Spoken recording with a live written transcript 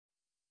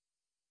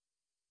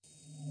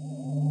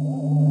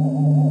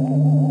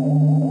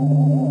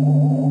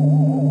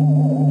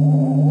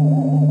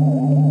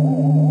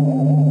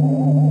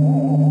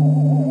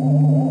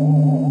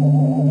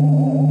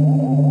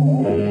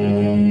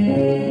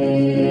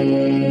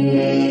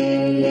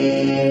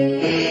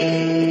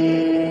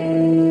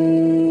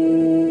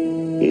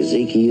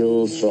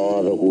people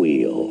saw the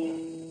wheel.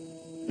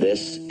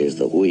 This is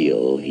the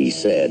wheel he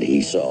said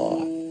he saw.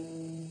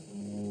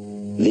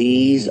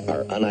 These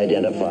are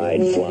unidentified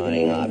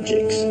flying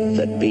objects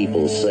that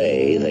people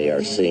say they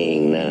are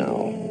seeing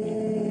now.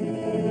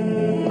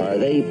 Are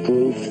they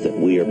proof that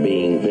we are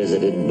being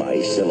visited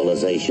by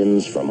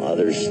civilizations from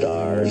other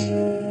stars?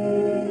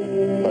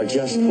 Or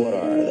just what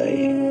are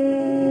they?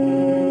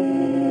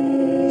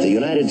 The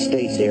United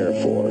States Air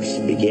Force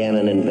began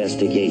an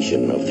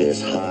investigation of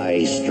this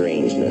high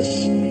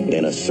strangeness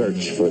in a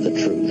search for the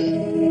truth.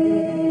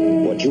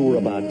 What you are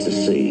about to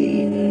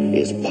see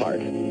is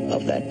part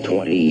of that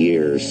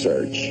 20-year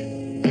search.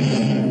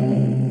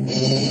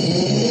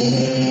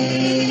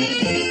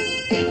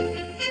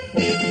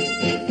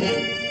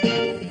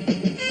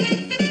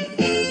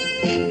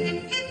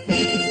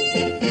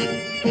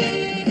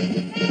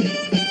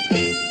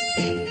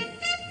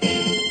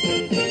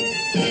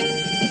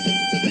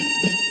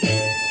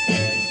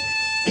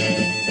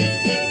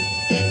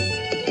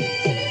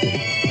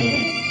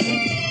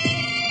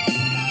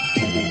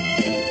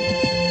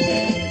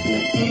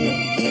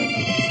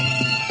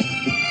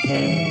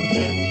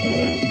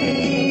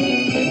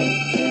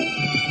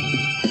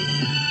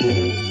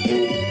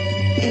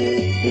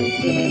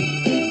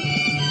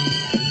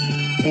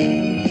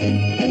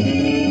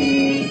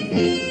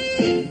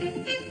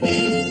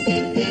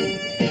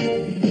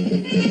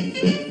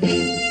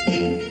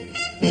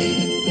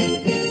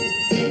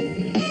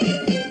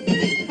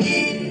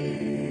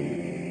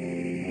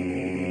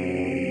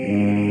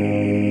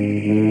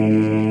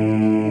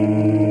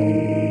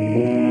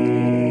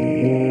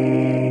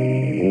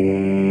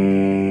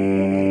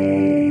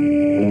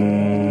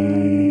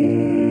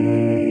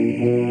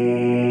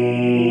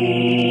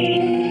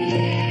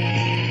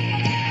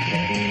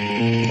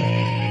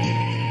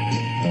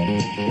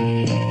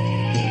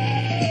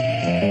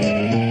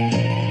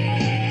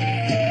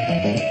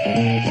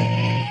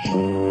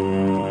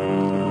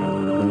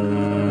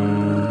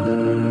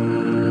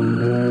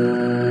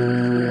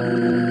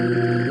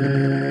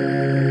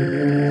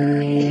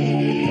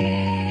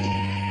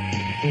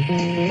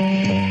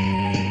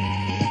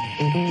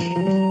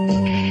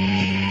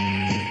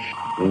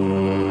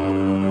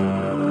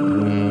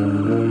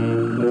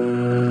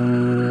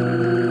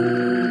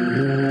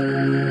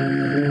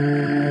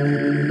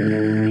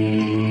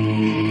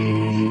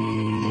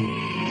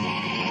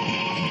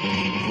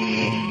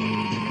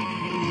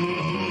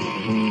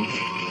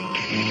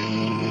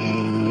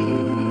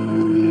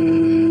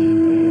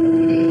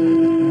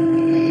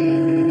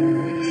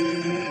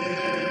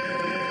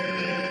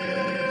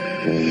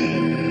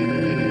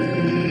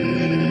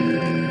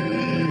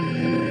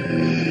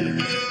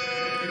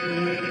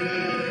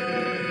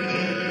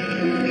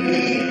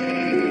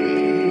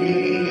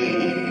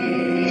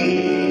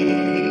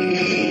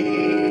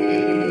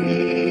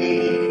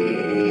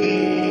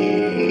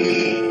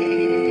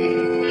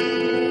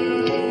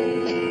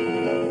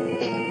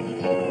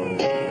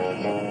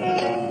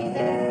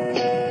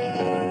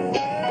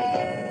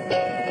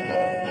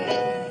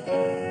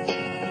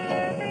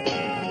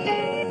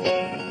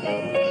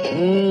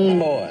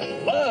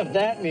 Boy, love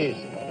that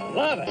music.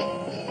 Love it.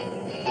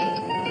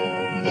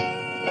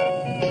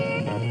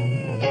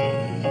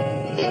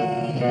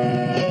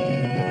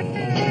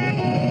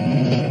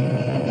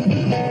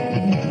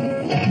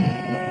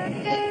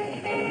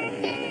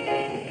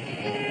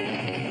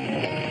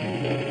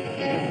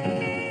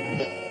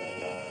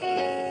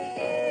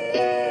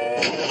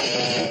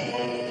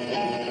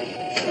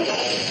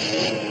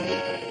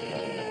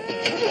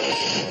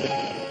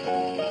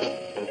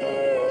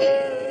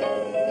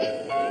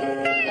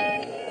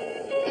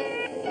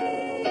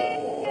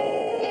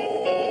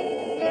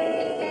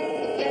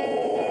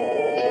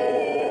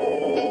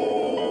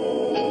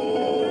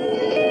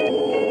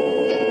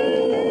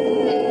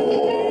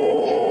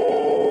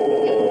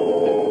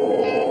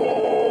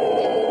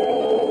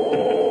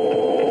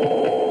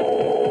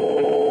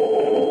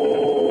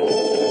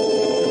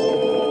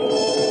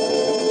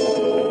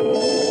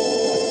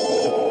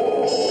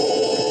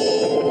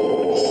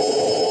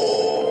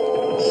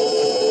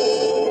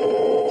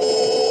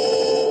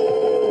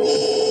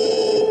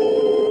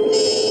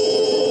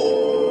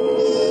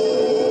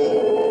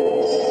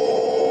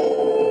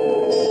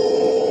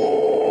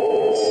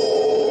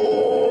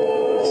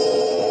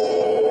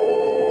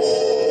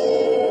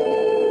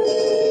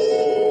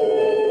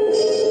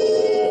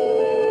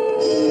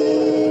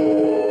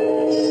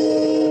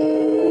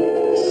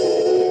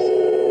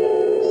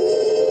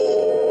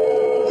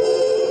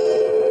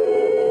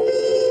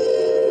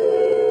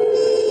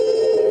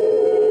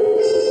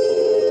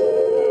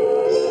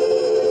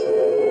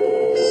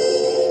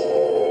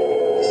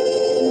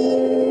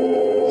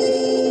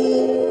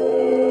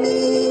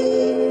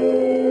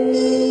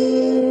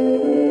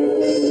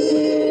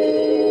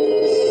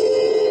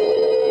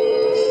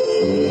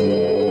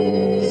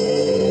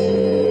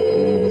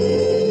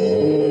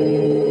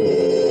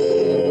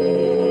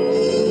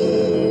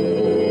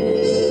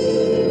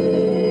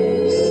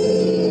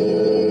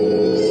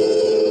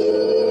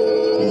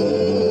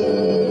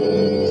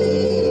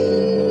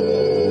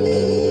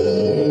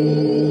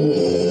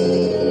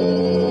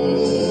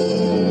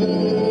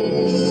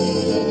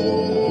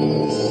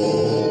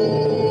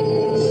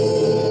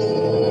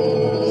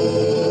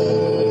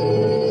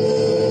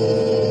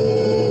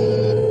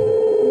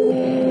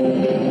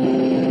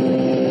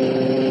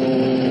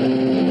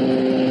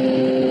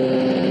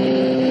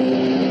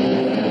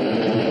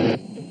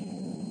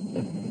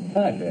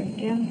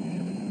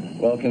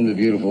 Welcome to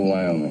beautiful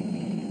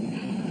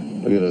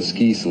Wyoming. Look at those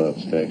ski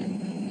slopes, Dick.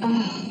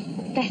 Oh,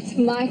 that's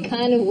my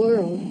kind of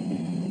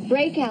world.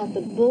 Break out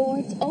the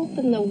boards,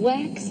 open the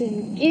wax,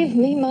 and give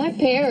me my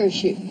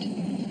parachute.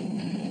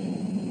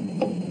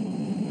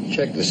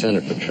 Check the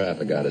center for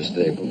traffic out of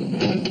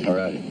Stapleton. All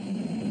right.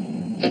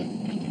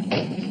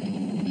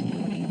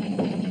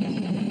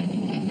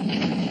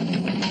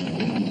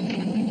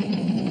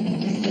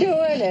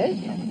 Stewardess?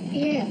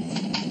 Yes.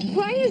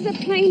 Why is the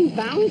plane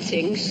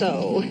bouncing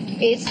so?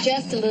 It's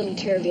just a little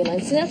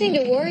turbulence. Nothing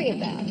to worry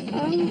about.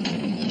 Oh.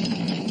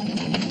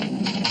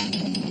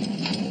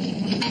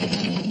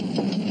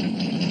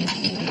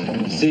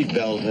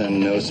 Seatbelt and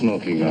no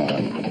smoking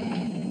on.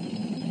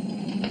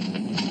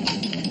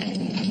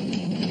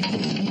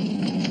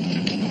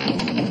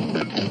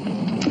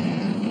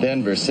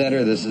 Denver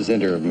Center, this is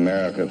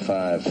Inter-America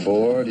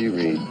 5-4. Do you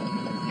read?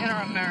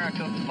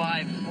 Inter-America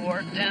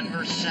 5-4,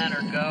 Denver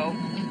Center, go.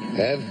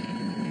 Ed?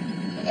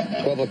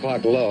 12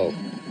 o'clock low.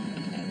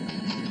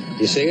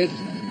 You see it?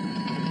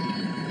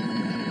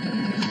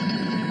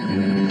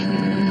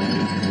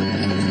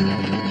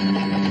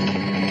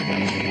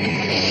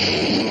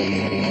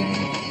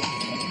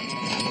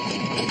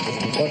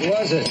 What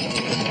was it?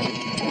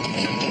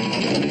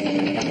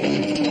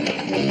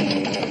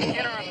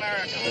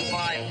 Inter-America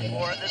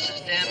 5-4, this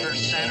is Denver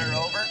Center,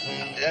 over.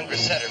 Denver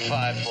Center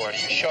 5-4. Do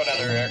you show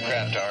another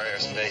aircraft to our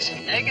airspace?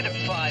 Negative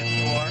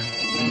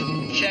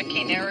 5-4.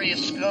 Checking area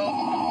scope.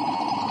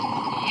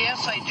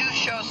 Yes, I do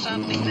show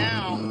something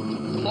now.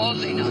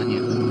 Closing on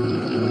you.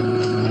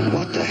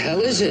 What the hell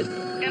is it?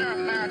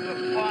 Inter-America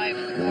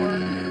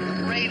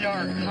 5-4,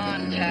 radar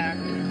contact,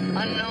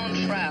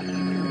 unknown traffic.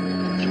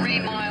 3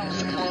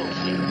 miles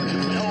closing.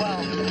 No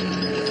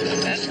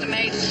altitude.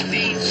 Estimate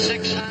speed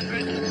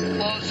 600,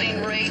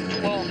 closing rate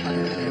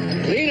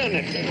 1200. Lean on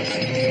it.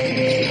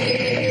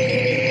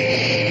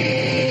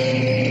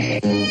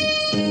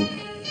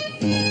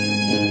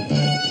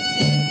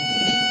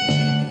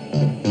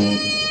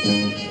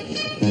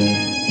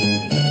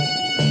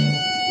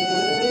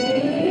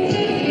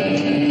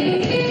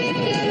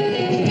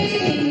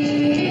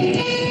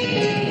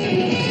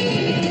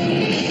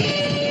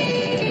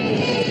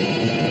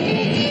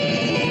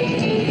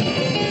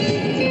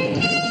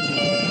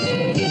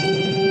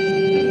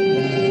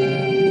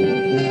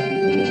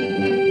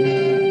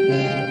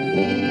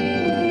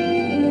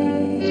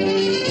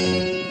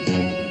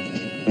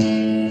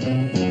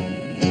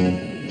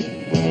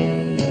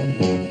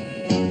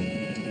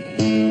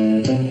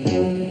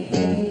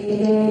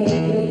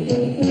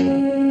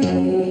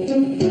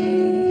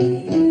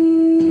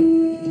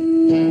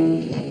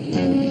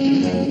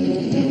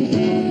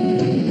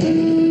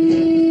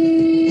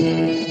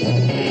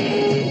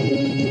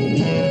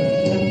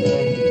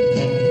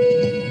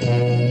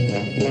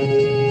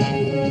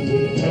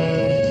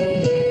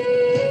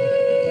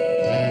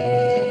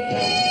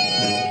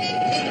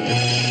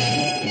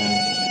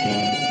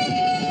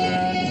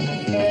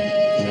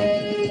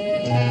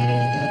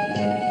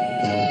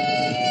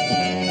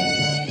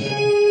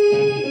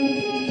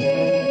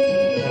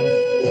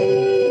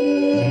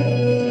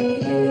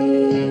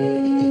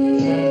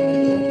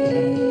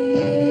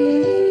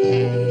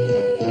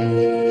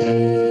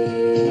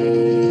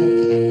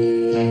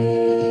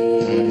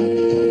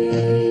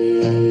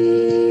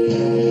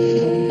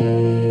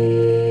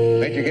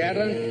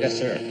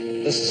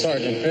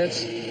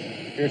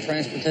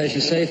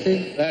 Transportation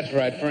safety? That's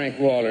right, Frank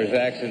Walters,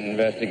 accident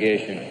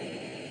investigation.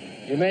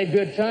 You made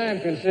good time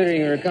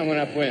considering you were coming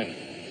upwind.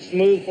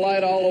 Smooth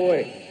flight all the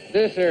way.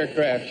 This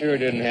aircraft sure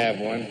didn't have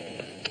one.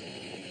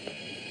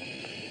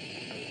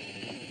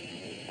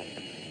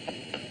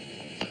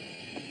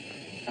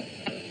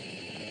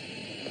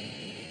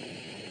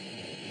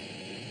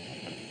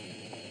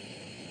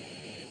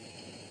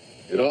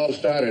 It all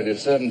started at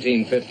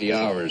 1750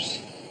 hours.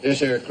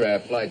 This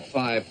aircraft, Flight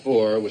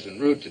 5-4, was en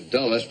route to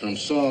Dulles from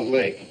Salt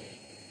Lake.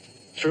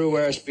 True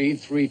airspeed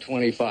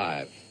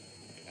 325.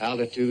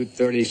 Altitude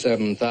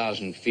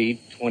 37,000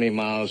 feet, 20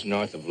 miles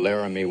north of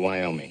Laramie,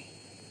 Wyoming.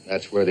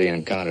 That's where they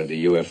encountered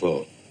the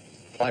UFO.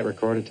 Flight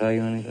recorder tell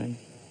you anything?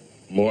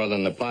 More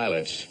than the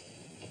pilots.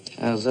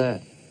 How's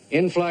that?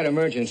 In-flight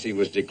emergency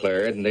was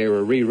declared, and they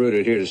were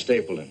rerouted here to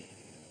Stapleton.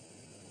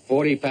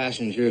 40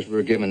 passengers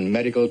were given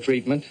medical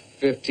treatment,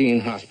 15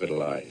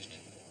 hospitalized.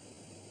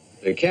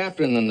 The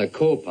captain and the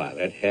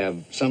co-pilot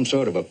have some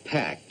sort of a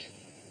pact,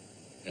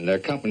 and their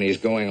company's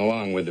going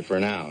along with it for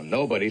now.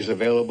 Nobody's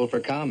available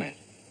for comment.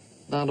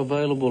 Not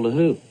available to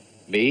who?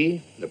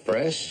 Me, the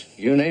press,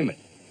 you name it.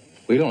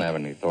 We don't have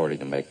any authority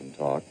to make them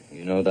talk.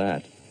 You know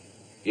that.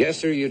 Yes,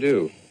 sir, you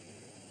do.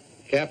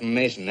 Captain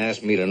Mason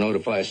asked me to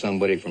notify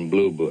somebody from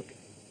Blue Book,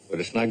 but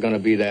it's not going to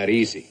be that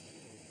easy.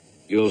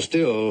 You'll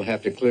still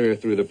have to clear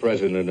through the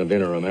president of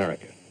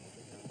Inter-America.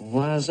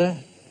 Why is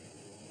that?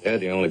 They're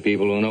the only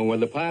people who know where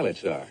the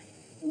pilots are.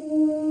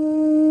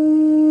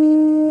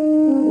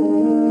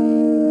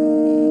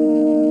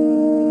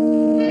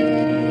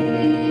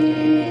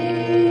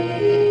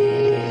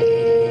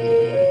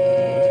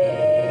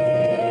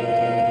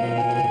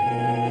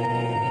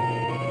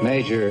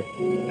 Major,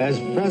 as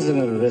president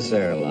president of this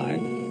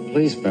airline,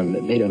 please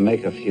permit me to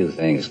make a few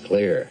things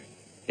clear.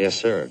 Yes,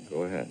 sir.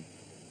 Go ahead.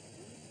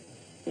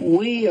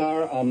 We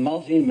are a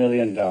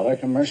multi-million-dollar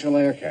commercial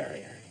air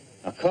carrier.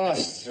 Our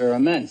costs are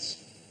immense.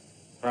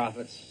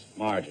 Profits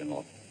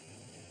marginal.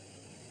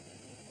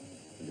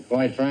 To be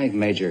quite frank,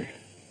 Major,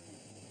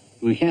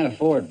 we can't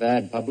afford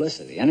bad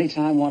publicity.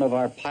 Anytime one of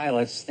our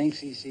pilots thinks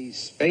he sees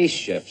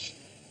spaceships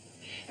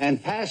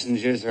and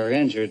passengers are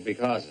injured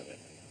because of it,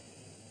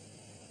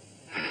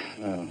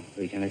 well,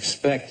 we can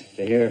expect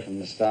to hear from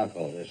the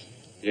stockholders.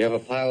 Do you have a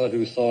pilot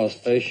who saw a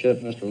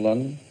spaceship, Mr.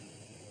 London?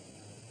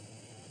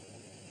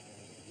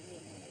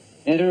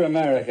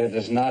 Inter-America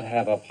does not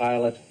have a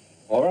pilot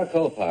or a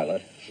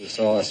co-pilot who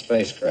saw a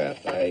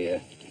spacecraft.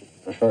 I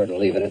prefer to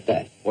leave it at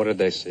that. What did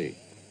they see?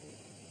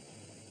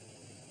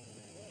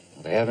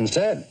 They haven't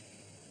said.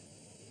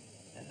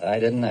 And I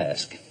didn't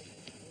ask.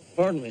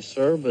 Pardon me,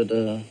 sir, but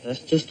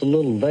that's just a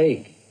little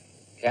vague.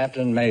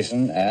 Captain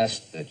Mason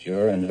asked that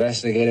your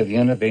investigative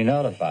unit be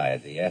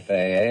notified. The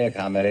FAA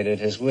accommodated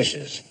his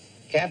wishes.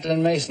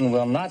 Captain Mason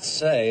will not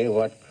say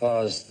what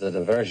caused the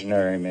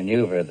diversionary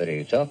maneuver that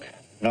he took,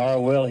 nor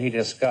will he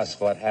discuss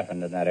what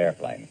happened in that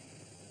airplane.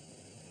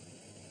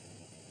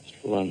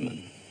 Mr.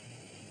 Lundman,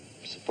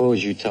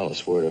 suppose you tell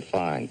us where to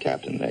find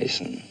Captain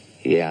Mason.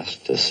 He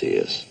asked to see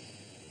us.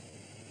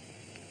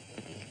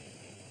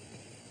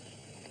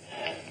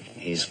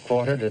 He's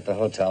quartered at the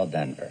Hotel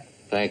Denver.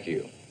 Thank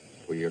you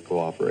for your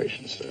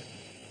cooperation, sir.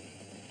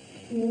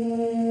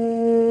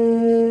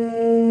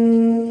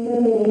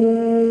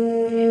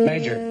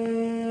 Major.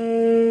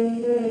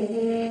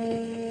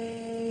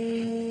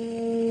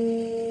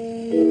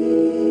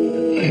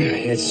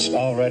 It's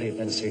already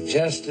been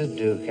suggested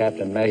to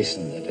Captain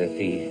Mason that if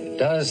he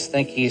does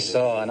think he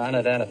saw an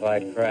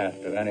unidentified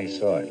craft of any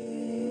sort,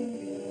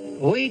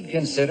 we'd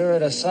consider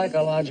it a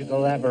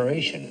psychological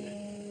aberration.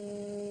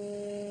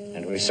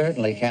 And we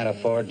certainly can't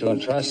afford to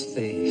entrust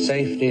the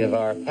safety of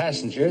our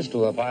passengers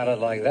to a pilot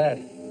like that.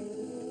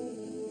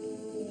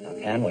 How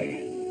can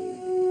we?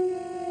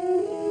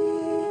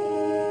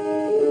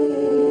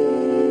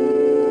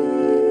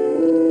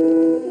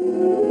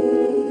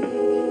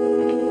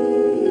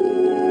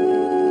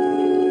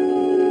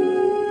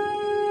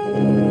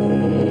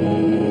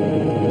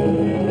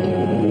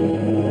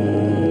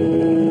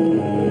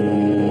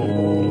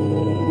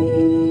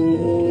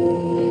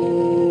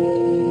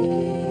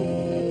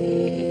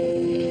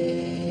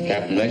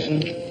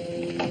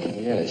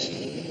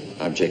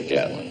 Jake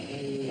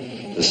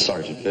Gatlin. This is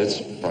Sergeant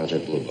Fitz,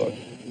 Project Blue Book.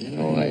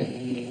 Oh,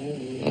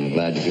 I'm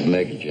glad you could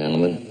make it,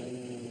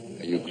 gentlemen.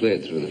 Are you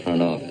cleared through the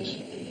front office?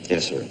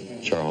 Yes, sir.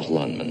 Charles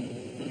Lundman.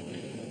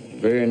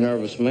 Very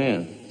nervous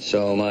man.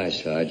 So am I,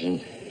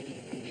 Sergeant.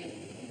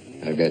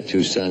 I've got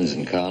 2 sons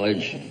in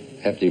college,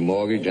 hefty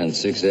mortgage on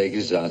 6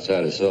 acres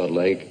outside of Salt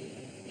Lake,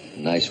 a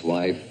nice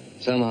wife.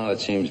 Somehow it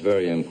seems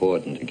very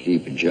important to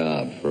keep a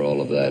job for all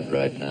of that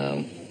right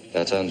now.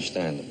 That's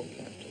understandable.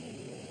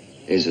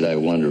 Is it, I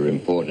wonder,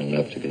 important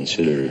enough to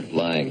consider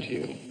lying to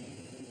you?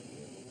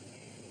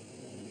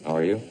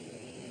 Are you?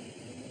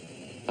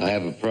 I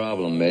have a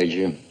problem,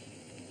 Major.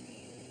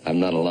 I'm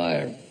not a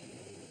liar.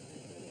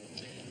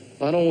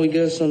 Why don't we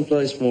go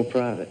someplace more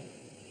private?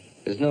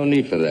 There's no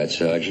need for that,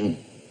 Sergeant.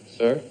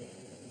 Sir?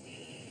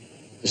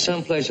 There's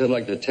someplace I'd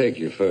like to take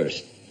you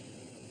first.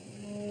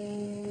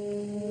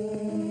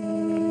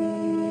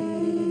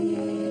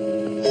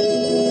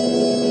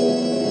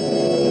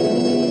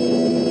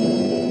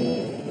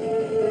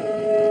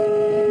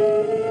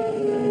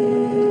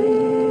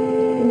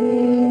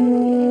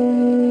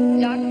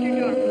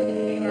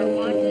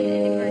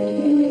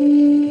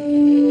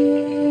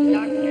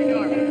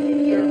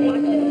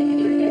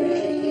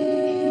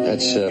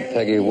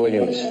 Peggy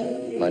Williams,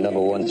 my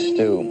 #1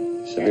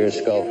 stew. Severe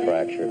skull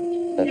fracture.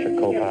 That's your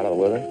co-pilot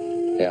with her?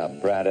 Yeah,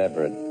 Brad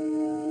Everett.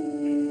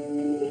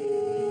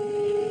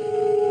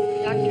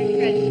 Dr.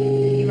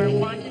 Treadman, you are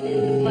wanted in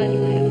the blood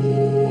lab,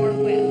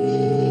 forthwith.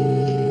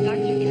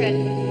 Dr.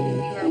 Treadman,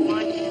 you are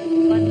wanted in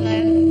the blood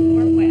lab,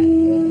 forthwith.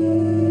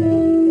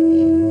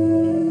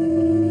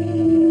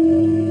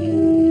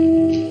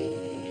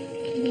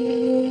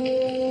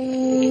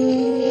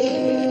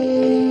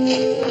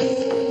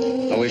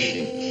 How is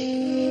she?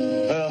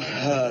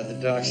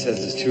 Doc says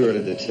it's too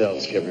early to tell,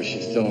 Skipper.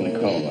 She's still in a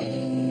coma.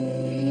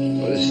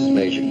 Well, this is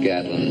Major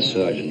Gatlin and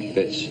Sergeant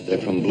Fitz. They're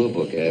from Blue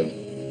Book, Ev.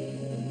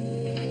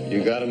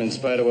 You got him in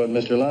spite of what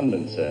Mr.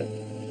 Lundman said.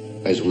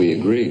 As we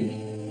agreed,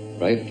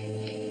 right?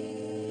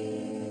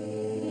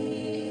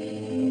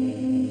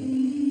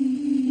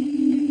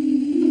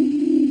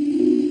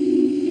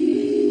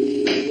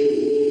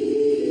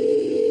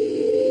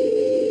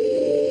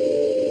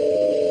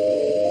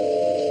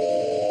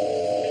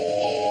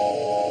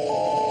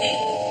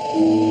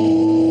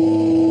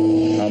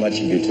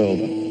 Have you told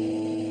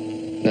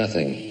them?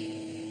 Nothing,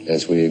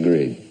 as we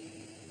agreed.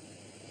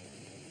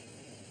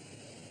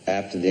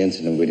 After the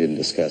incident, we didn't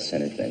discuss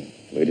anything.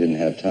 We didn't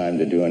have time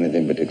to do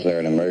anything but declare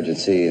an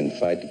emergency and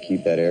fight to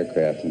keep that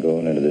aircraft from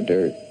going into the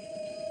dirt.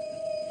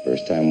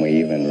 First time we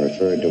even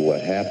referred to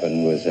what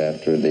happened was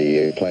after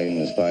the plane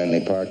was finally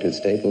parked at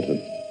Stapleton.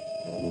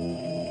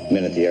 The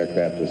minute the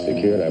aircraft was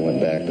secured, I went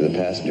back to the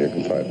passenger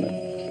compartment.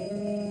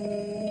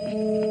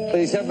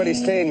 Please, everybody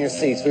stay in your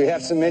seats. We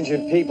have some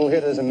injured people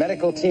here. There's a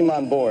medical team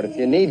on board. If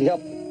you need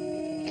help...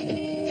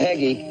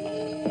 Peggy.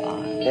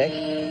 Peg?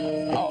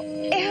 Oh,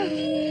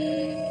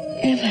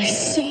 Ev, I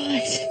saw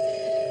it.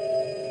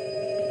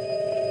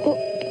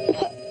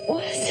 What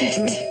was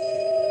it?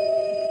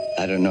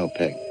 I don't know,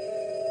 Peg.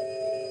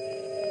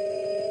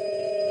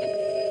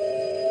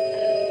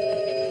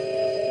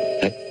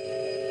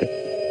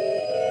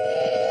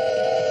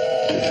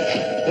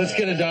 Let's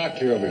get a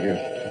doctor over here.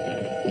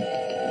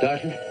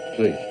 Doctor,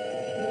 please.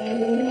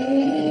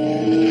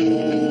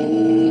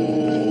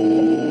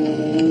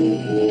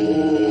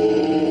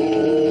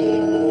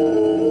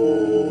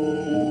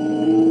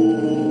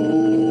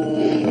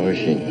 How is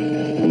she?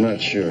 I'm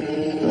not sure.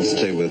 I'll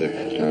stay with her.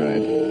 All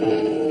right.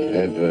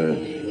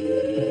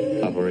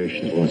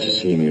 Operations wants to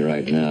see me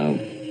right now.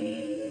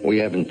 We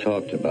haven't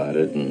talked about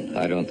it, and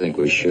I don't think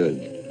we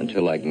should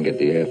until I can get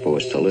the Air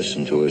Force to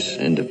listen to us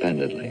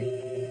independently.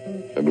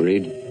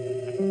 Agreed?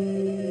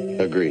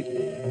 Agreed.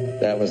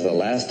 That was the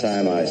last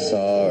time I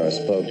saw or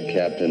spoke to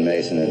Captain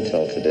Mason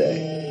until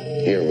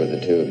today. Here were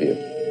the two of you.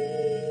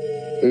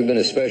 We've been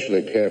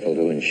especially careful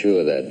to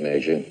ensure that,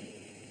 Major.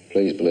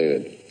 Please believe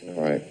it.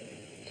 All right.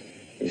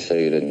 You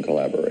say you didn't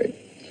collaborate.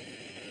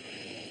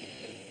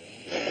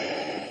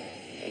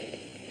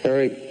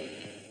 Harry,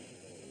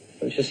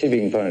 let's just see if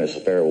you can find a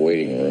spare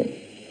waiting room.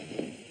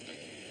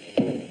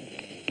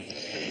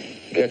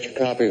 Get your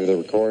copy of the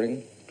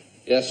recording?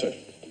 Yes, sir.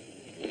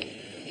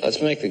 Let's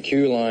make the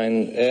queue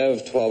line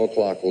Ev 12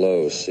 o'clock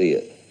low. See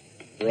it.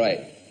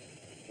 Right.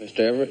 Mr.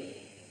 Everett?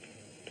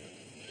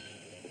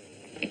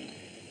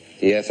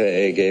 The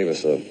FAA gave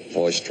us a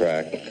voice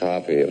track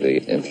copy of the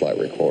in-flight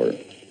recorder.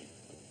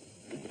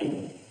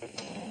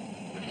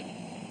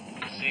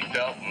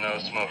 Seatbelt, no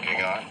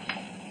smoking on.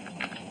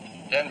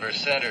 Denver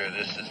Center,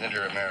 this is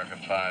Inter-America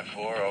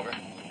 5-4, over.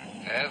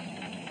 Ev,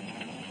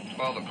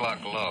 12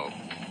 o'clock low.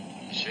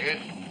 See it?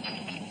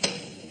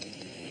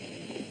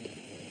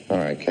 All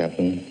right,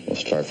 Captain. We'll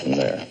start from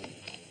there.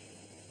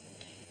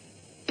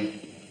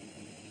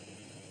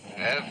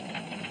 Ev,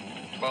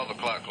 12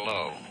 o'clock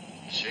low.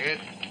 See it?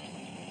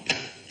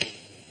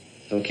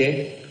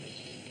 Okay.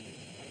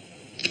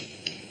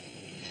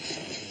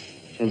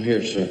 From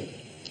here, sir.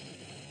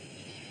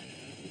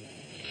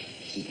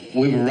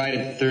 We were right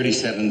at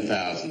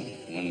 37,000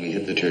 when we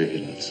hit the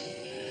turbulence.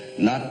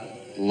 Not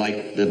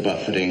like the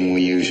buffeting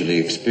we usually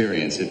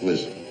experience. It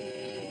was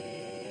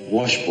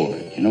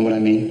washboard. You know what I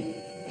mean?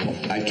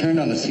 I turned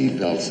on the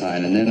seatbelt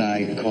sign, and then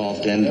I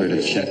called Denver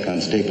to check on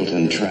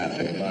Stapleton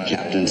traffic.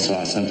 Captain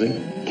saw something,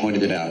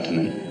 pointed it out to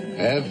me.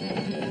 Ev,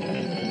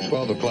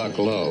 12 o'clock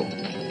low.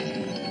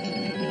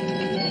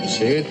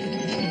 See it?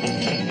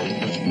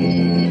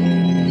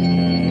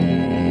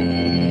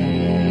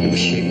 It was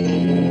shaped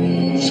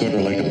sort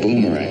of like a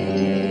boomerang.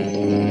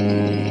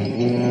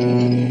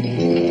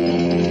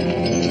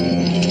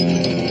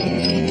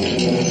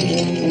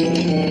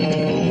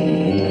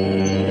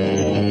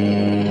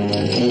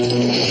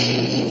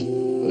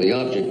 The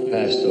object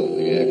passed over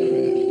the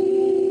aircraft.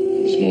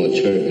 There was more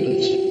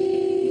turbulence.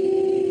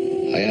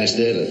 I asked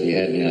Ed if he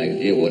had any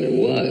idea what it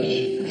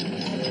was.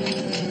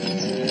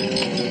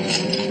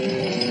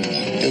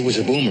 It was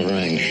a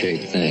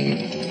boomerang-shaped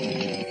thing.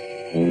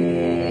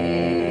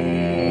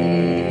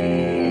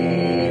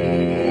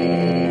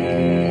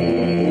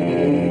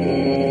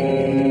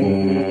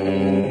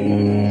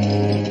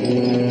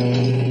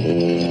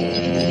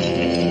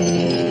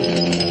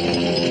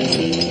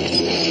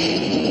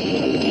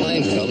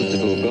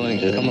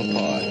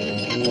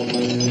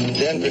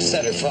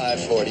 Center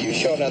 5-4. Do you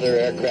show another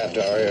aircraft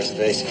to our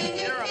airspace?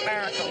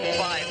 Inter-America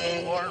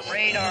 5-4,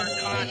 radar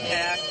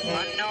contact,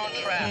 unknown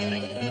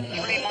traffic,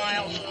 3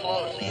 miles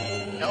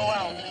closing, no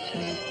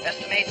altitude,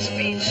 estimate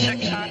speed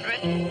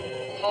 600,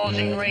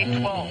 closing rate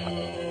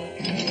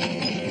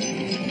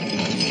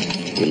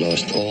 1200. We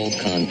lost all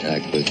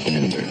contact with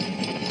Denver.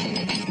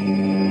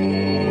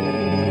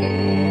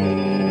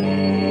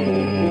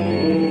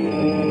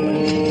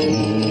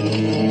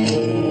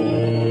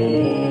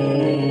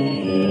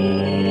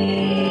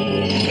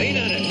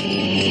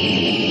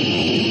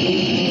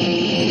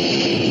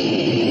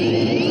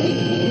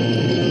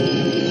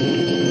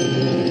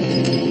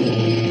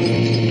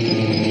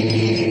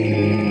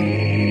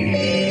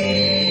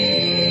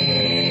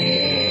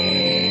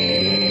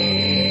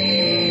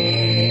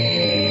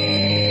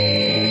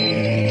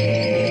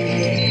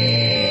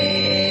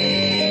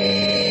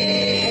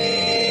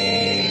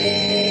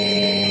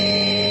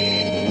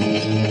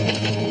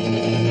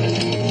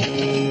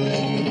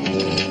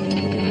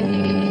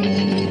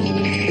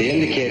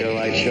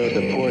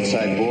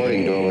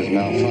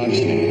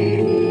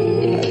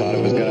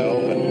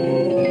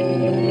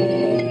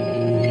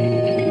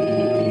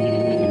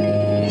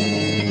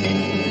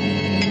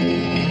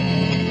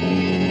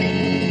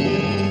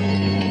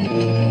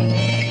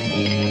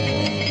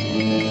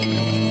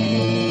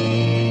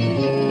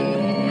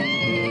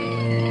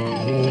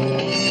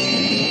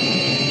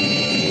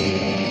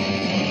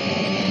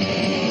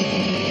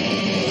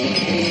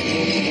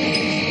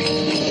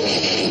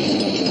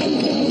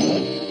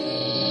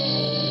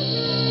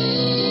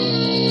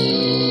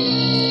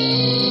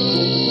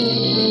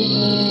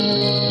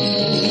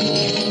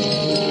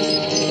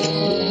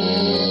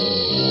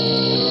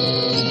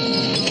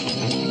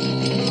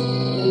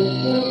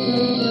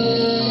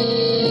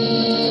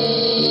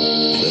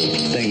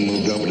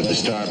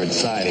 starboard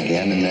side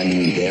again, and then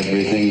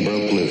everything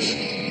broke loose.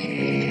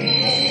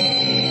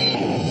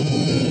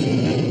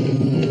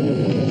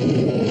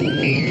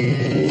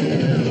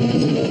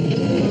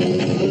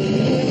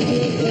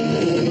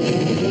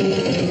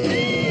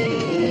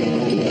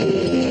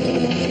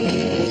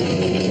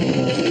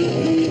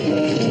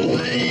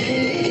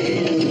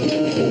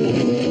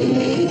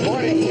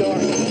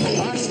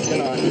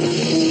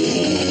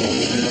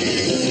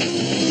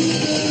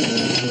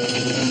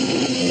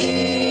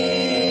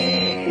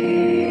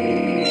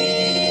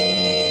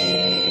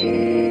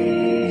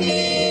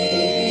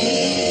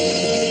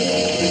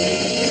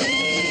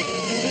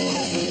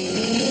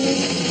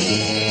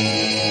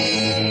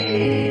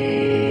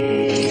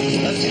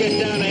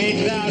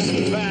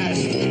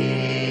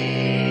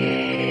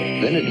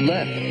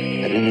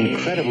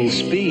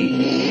 Speed.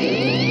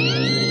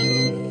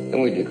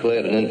 Then we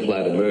declared an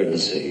in-flight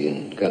emergency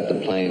and got the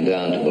plane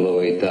down to below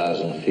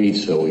 8,000 feet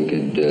so we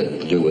could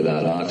do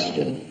without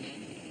oxygen.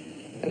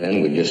 And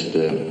then we just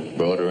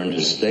brought her into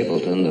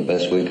Stapleton the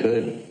best we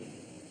could.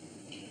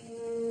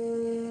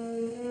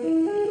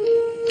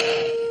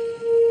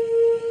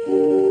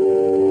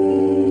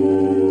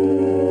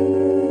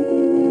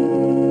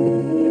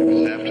 It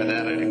was after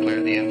that I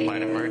declared the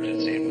in-flight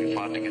emergency and we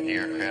fought to get the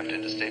aircraft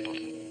into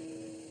Stapleton.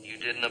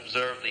 Didn't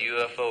observe the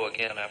UFO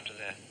again after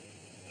that?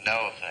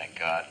 No, thank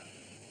God.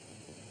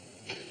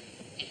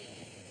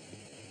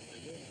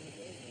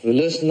 We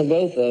listened to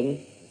both of them.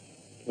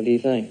 What do you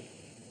think?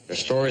 Their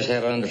stories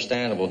have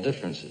understandable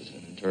differences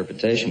in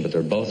interpretation, but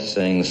they're both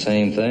saying the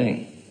same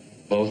thing.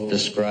 Both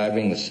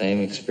describing the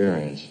same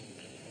experience.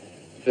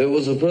 If it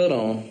was a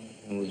put-on,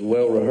 it was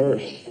well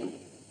rehearsed.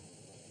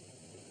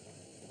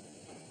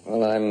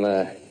 Well, I'm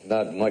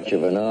not much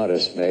of an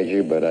artist,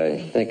 Major, but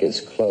I think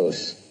it's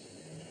close.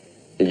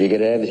 Did you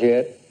get Ebbs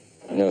yet?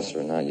 No,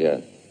 sir, not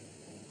yet.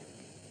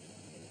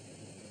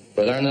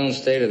 With our known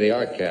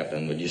state-of-the-art,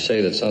 Captain, would you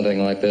say that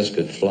something like this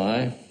could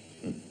fly?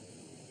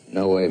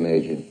 No way,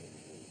 Major.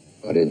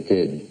 But it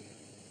did.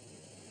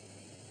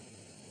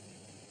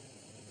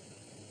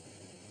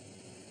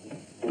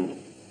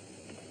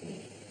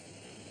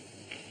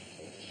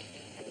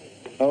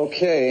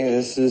 Okay,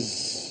 this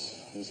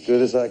is as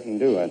good as I can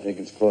do. I think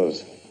it's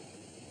close.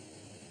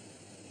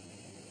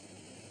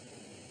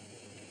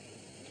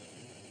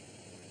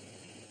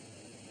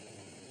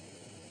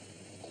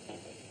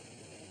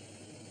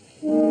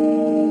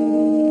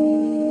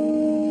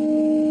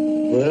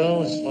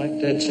 Well, it's like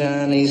that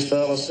Chinese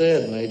fella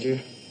said,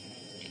 Major.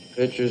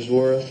 Picture's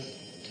worth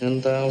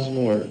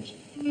 10,000 words.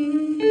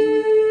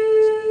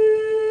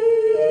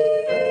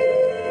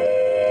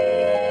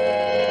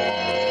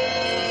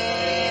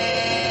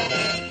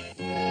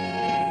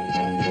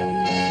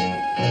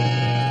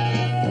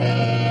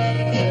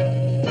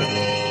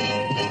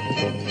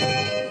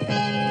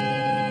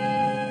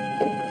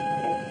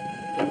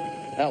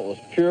 That was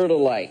pure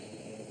delight.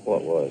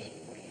 What was?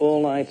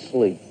 Full night's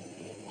sleep.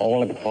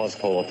 Only because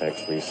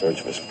Colitex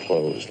research was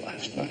closed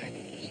last night.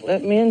 Just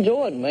let me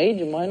enjoy it,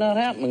 Major. It might not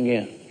happen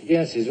again.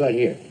 Yes, he's right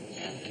here.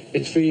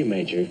 It's for you,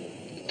 Major.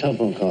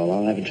 Telephone call.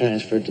 I'll have it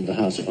transferred to the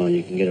house phone.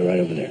 You can get it right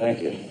over there.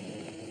 Thank you.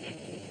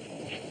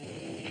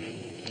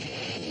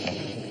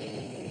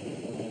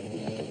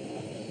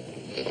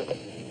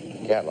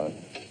 Catlin.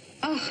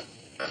 Oh,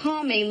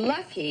 call me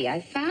lucky.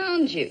 I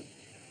found you.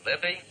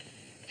 Libby?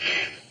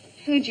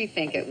 Who'd you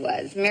think it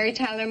was? Mary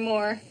Tyler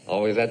Moore?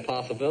 Always that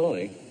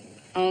possibility.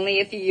 Only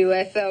at the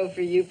UFO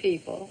for you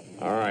people.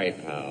 All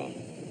right, pal.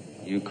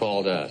 You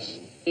called us.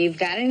 You've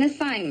got an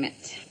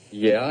assignment.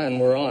 Yeah, and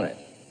we're on it.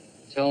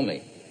 Tell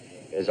me,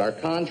 is our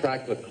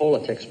contract with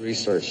Colitex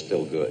Research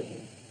still good?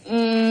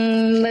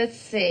 Let's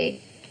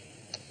see.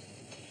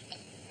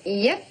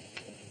 Yep.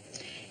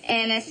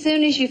 And as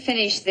soon as you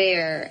finish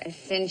there,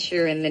 since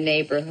you're in the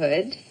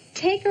neighborhood,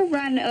 take a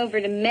run over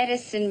to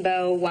Medicine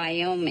Bow,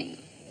 Wyoming.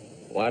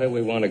 Why do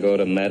we want to go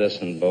to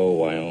Medicine Bow,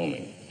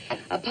 Wyoming?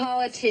 A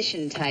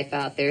politician type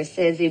out there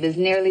says he was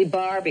nearly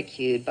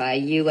barbecued by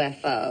a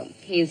UFO.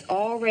 He's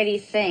already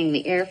saying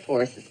the Air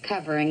Force is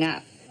covering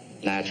up.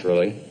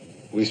 Naturally.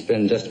 We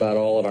spend just about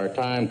all of our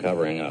time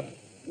covering up.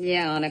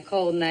 Yeah, on a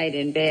cold night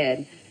in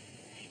bed.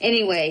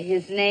 Anyway,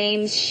 his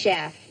name's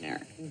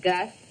Schaffner.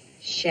 Gus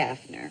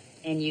Schaffner.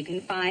 And you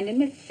can find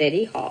him at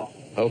City Hall.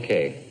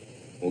 Okay.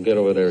 We'll get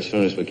over there as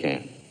soon as we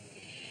can.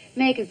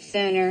 Make it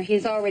sooner.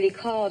 He's already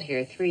called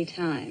here 3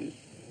 times.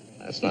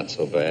 That's not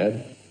so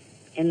bad.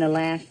 In the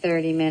last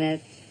 30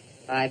 minutes.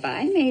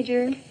 Bye-bye,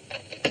 Major.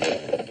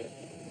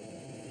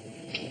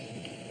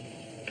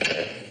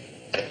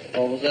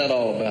 What was that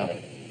all about?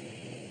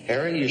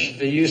 Harry, you should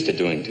be used to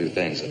doing 2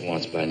 things at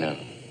once by now.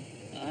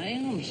 I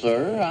am,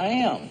 sir. I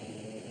am.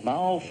 My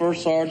old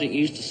first sergeant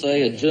used to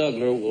say a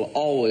juggler will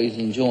always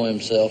enjoy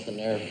himself in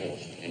the Air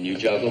Force. And you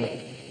juggle?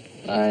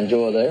 I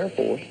enjoy the Air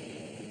Force.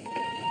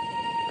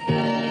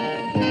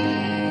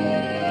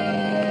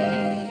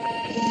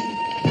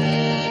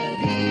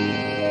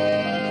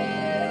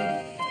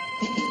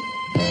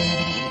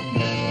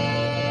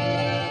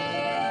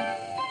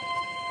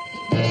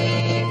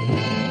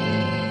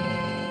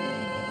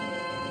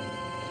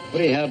 What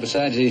do you have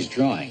besides these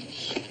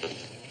drawings?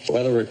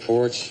 Weather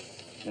reports,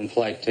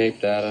 in-flight tape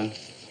data,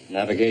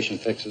 navigation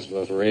fixes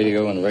with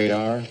radio and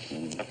radar,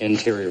 and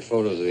interior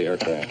photos of the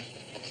aircraft.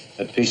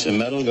 That piece of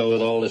metal go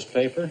with all this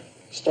paper?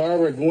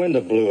 Starboard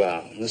window blew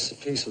out, and this is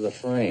a piece of the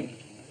frame.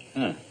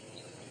 Huh.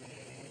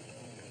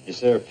 Is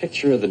there a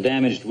picture of the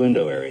damaged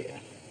window area?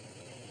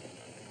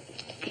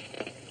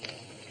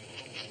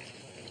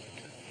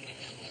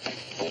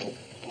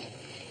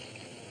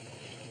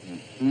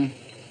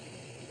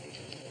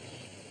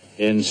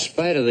 In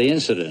spite of the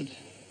incident,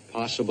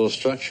 possible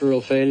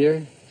structural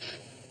failure?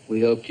 We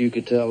hoped you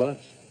could tell us.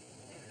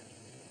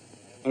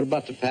 What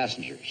about the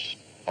passengers?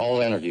 All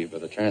interviewed by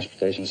the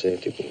Transportation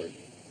Safety Board.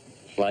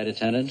 Flight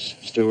attendants,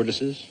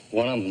 stewardesses?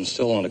 One of them's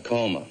still in a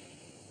coma.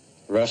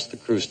 The rest of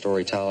the crew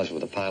storytellers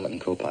with the pilot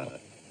and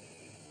co-pilot.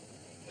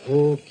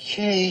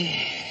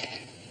 Okay.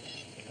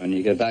 When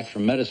you get back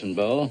from Medicine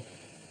Bow,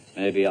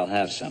 maybe I'll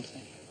have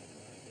something.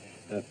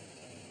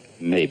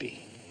 Maybe.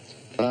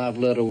 5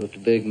 letter with the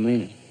big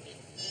meaning.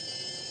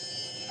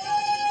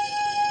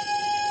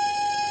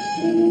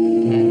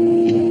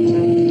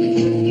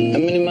 How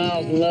many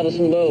miles from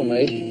Medicine Bow,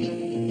 mate?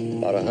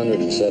 About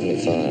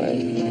 175.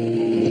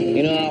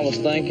 You know, I was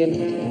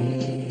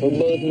thinking, we're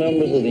both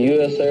members of the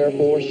U.S. Air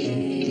Force.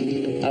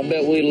 I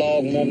bet we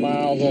log more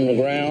miles on the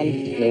ground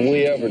than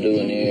we ever do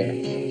in the air.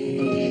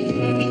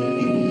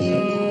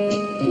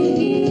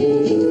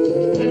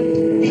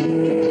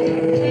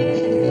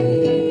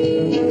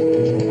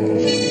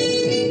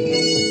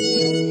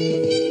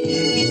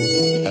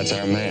 That's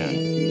our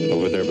man,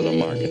 over there by the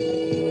market.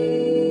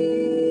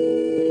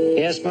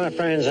 Yes, my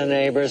friends and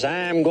neighbors, I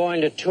am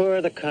going to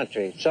tour the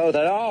country so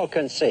that all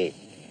can see.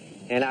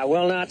 And I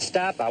will not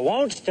stop, I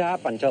won't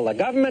stop until the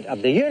government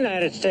of the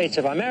United States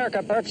of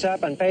America perks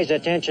up and pays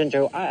attention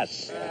to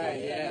us.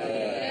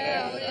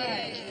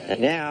 And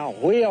now,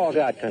 we all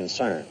got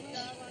concerns.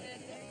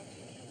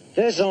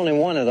 This is only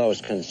one of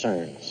those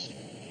concerns.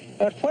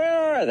 But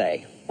where are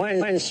they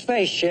when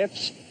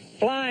spaceships,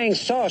 flying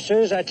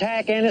saucers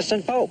attack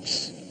innocent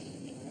folks?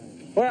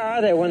 Where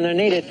are they when they're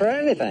needed for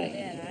anything?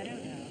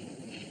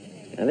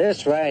 And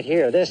this right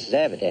here, this is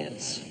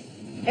evidence.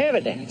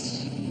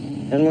 Evidence.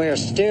 And we're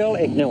still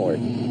ignored.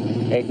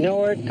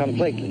 Ignored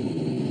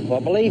completely.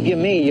 Well, believe you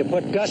me, you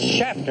put Gus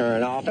Schaffner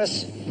in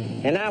office,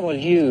 and I will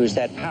use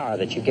that power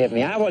that you give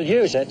me. I will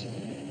use it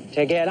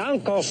to get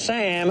Uncle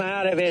Sam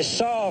out of his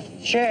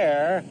soft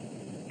chair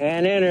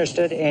and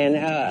interested in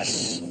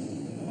us.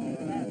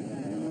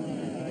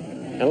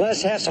 And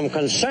let's have some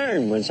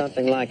concern when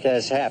something like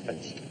this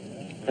happens.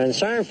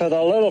 Concern for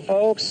the little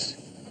folks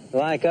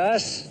like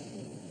us.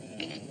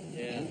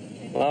 Yeah.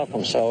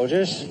 Welcome,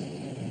 soldiers.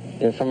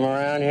 You're from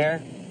around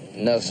here?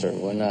 No, sir,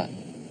 we're not.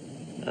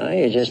 Oh,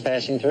 you're just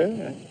passing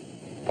through?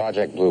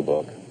 Project Blue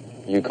Book.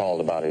 You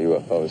called about a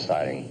UFO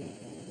sighting.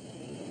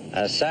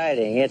 A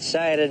sighting? It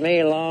sighted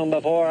me long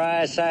before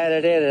I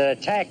sighted it. It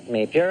attacked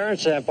me, pure and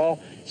simple.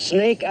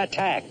 Sneak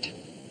attacked.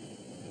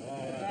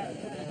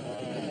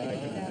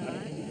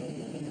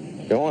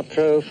 You want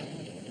proof?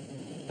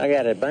 I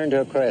got it burned to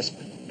a crisp.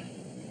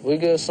 We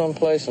go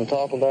someplace and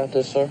talk about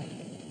this, sir?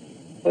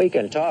 We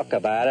can talk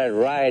about it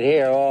right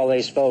here. All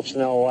these folks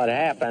know what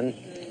happened.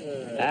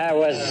 I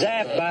was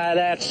zapped by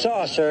that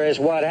saucer is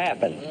what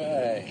happened.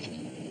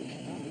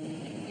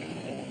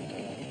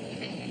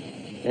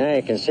 Now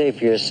you can see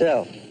for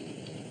yourself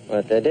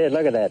what they did.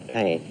 Look at that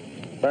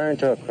paint. Burned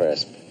to a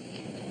crisp.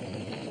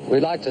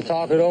 We'd like to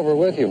talk it over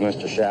with you,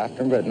 Mr.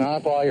 Schaffner, but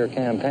not while you're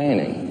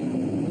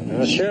campaigning.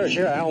 Well,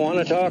 sure. I want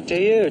to talk to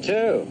you,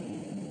 too.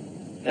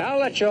 I'll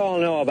let you all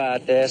know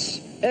about this.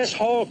 This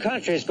whole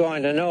country's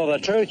going to know the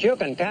truth. You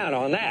can count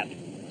on that.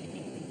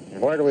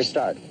 Where do we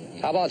start?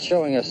 How about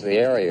showing us the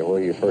area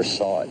where you first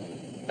saw it?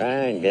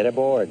 Fine, get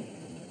aboard.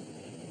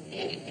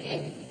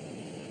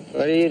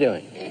 What are you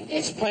doing?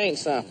 It's a paint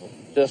sample.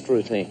 Just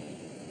routine.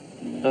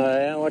 Oh,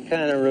 yeah? What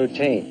kind of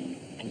routine?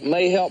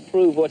 May help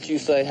prove what you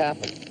say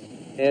happened.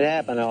 It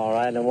happened, all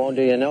right, and it won't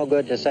do you no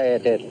good to say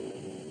it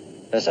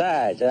didn't.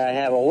 Besides, I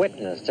have a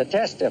witness to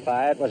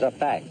testify it was a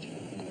fact.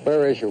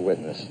 Where is your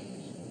witness?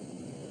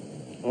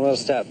 We'll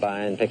stop by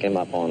and pick him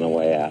up on the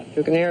way out.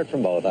 You can hear it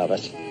from both of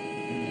us.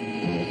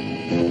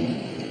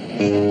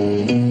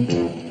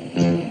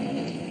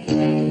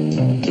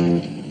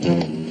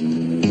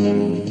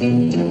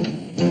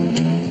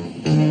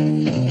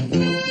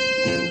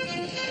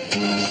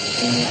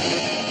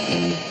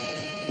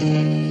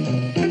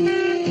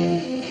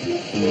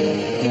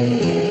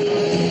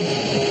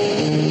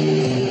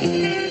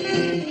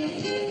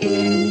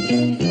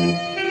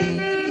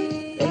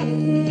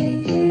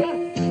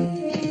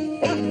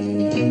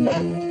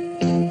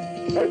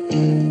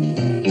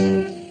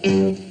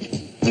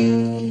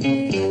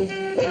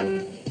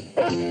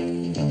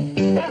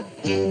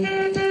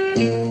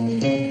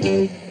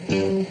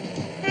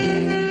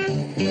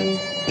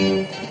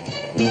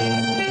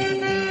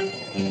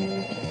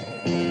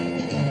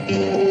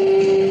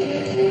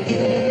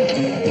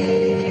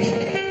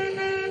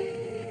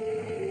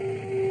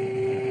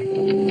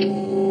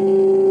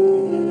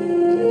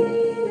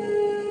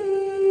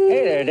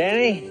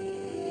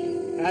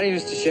 Howdy,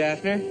 Mr.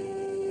 Schaffner.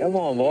 Come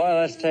on, boy,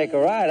 let's take a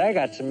ride. I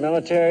got some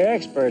military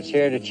experts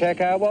here to check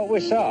out what we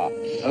saw.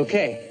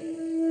 Okay.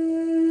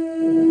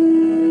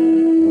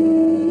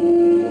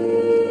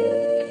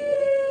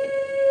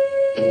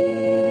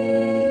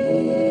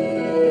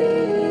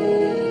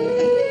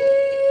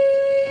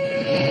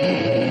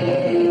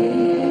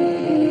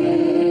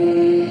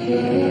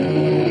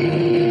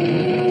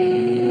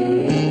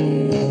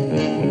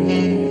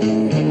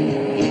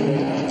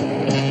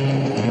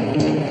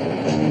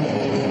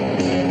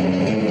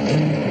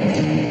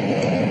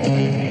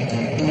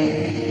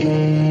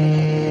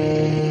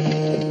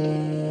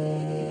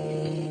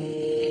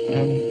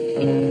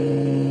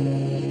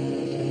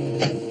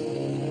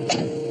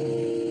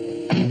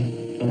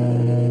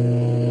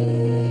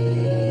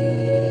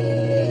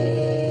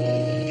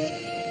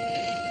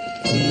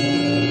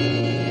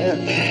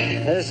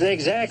 This is the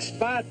exact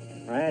spot.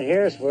 Right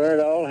here's where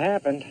it all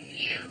happened.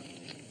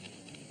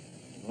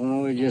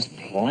 Well, we're just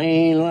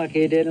plain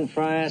lucky it didn't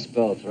fry us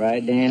both,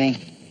 right, Danny?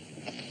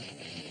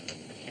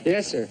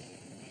 Yes, sir.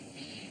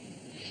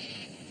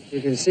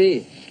 You can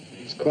see,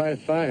 it's quite a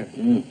fire.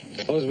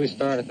 Suppose we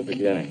start at the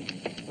beginning.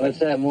 What's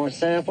that, more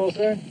samples,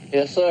 sir?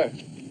 Yes, sir.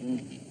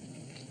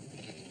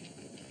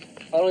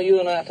 Why don't you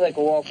and I take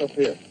a walk up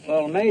here?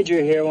 Well, the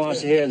Major here wants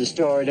to hear the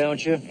story,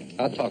 don't you?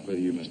 I'll talk with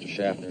you, Mr.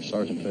 Schaffner.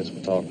 Sergeant Fitz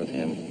will talk with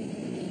him.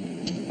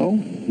 Oh,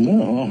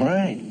 well, all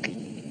right.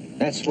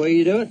 That's the way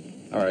you do it?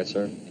 All right,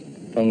 sir.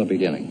 From the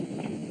beginning.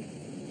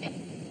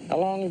 How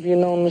long have you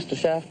known Mr.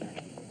 Schaffner?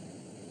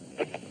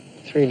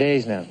 3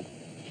 days now.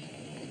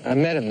 I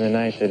met him the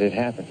night that it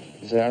happened.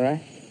 Is that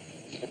right?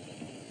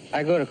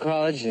 I go to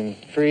college in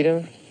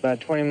Freedom,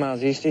 about 20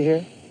 miles east of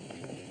here.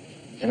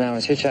 And I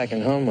was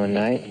hitchhiking home one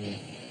night, and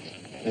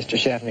Mr.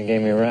 Schaffner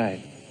gave me a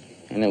ride.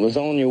 And it was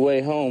on your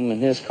way home in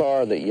his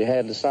car that you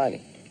had the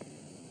sighting?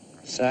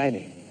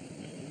 Sighting?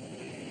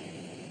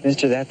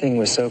 Mister, that thing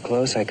was so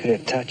close I could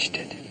have touched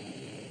it.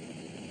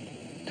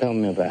 Tell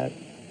me about it.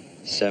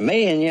 So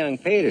me and young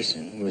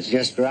Peterson was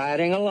just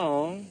riding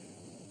along.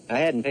 I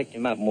hadn't picked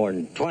him up more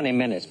than 20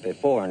 minutes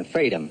before in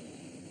Freedom.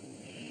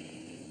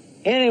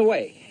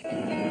 Anyway,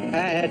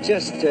 I had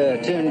just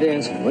tuned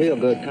in some real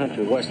good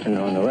country western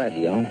on the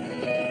radio.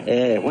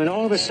 When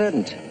all of a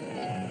sudden,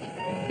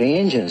 the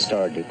engine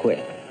started to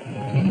quit.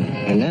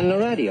 And then the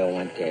radio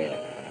went dead.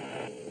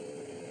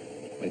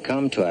 We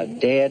come to a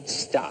dead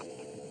stop.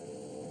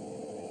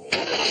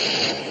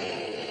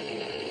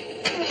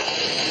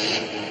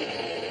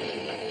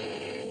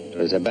 It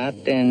was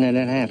about then that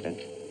it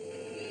happened.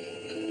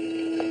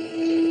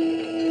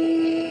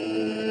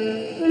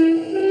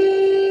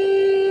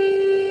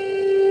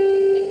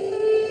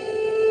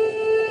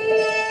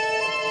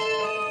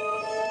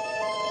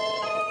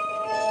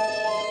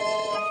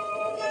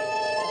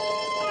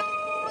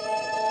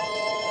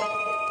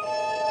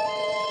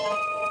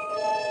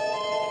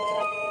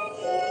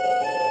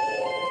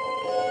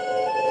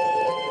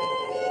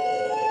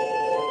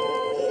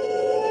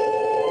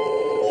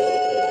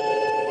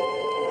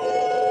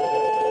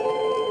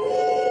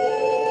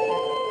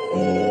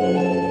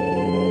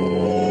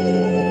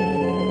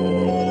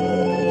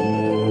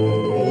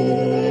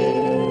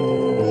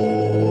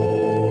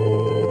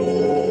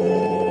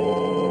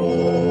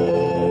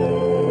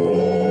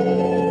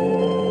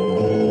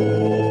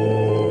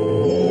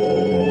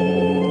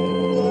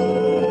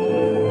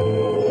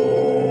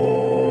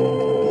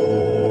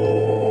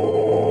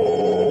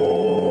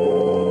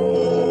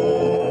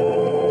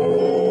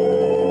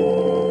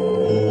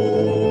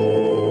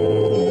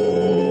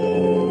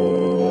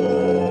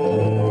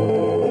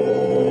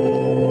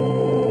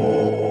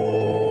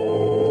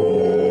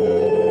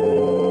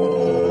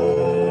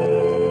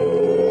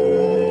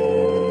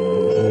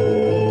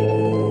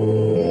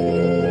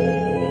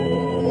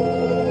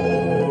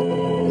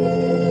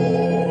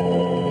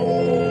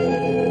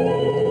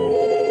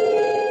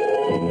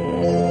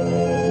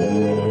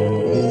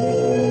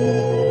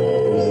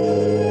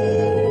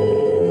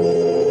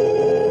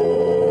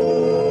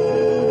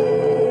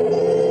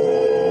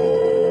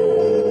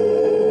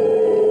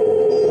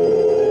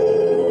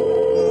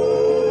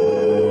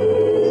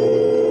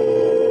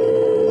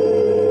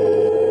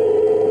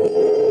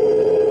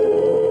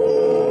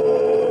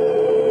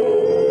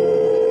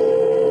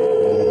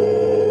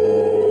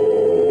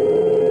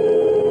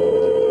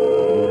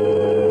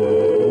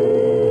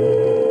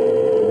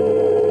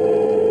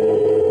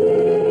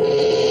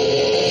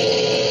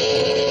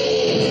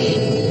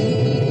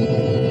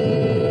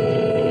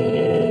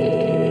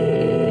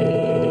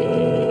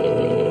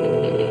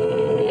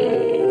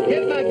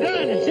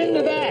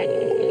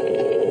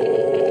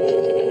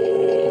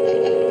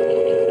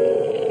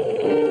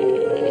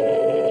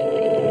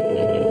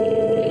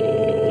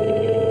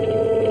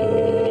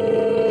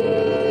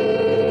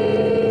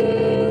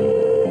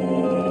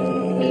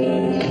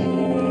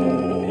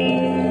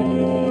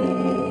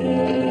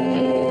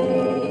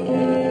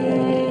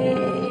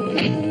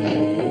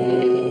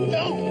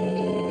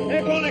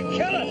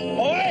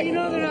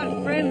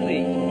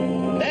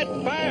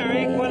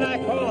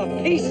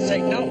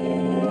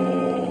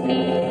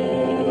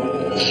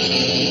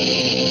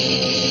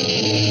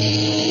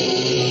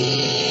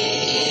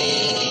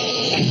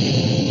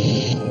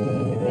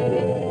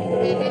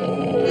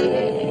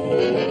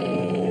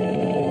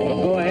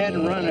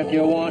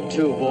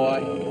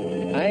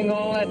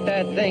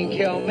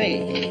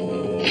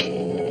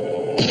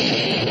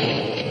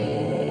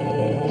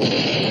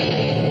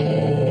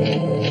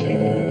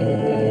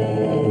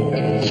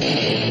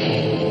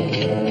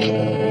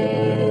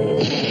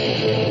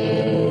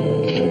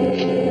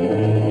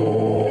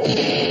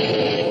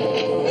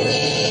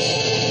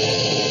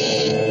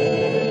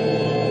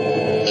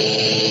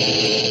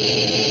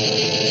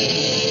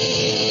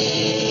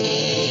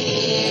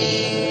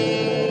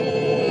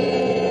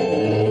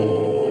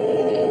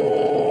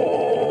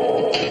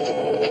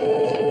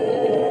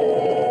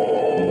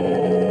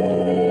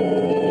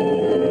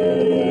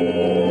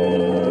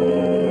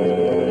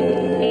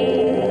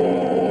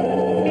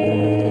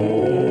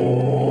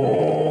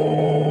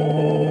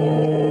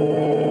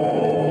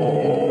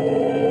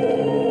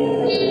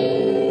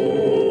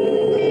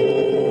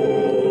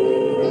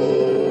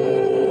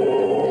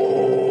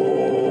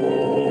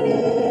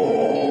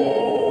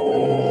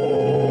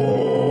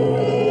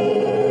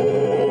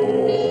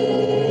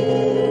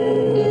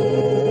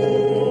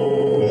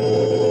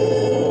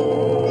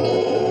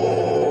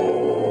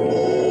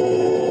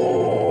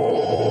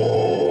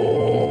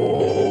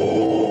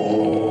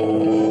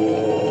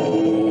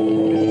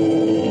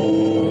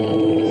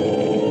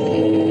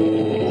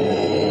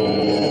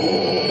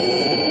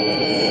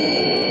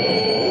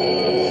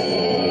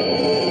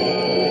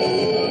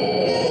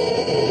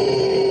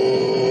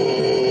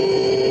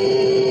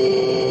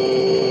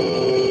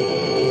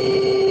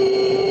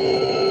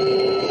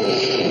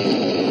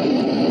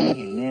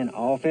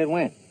 It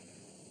went,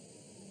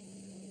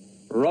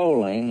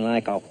 rolling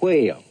like a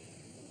wheel.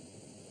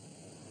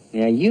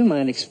 Now, you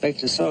might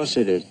expect a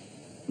saucer to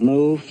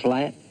move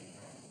flat,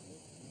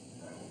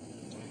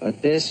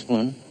 but this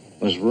one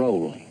was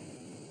rolling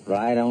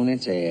right on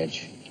its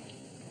edge.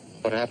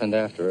 What happened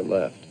after it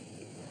left?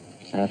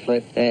 I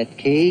flipped that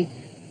key,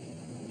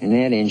 and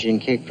that engine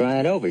kicked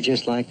right over,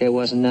 just like there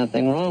wasn't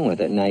nothing wrong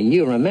with it. Now,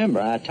 you remember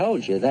I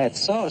told you that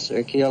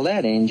saucer killed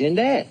that engine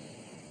dead.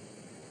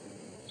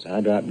 So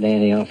I dropped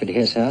Danny off at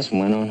his house and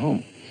went on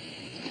home.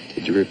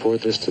 Did you report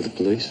this to the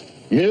police?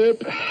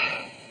 Yep.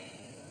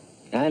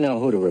 I know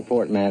who to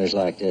report matters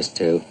like this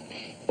to.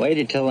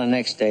 Waited till the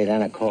next day,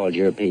 then I called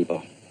your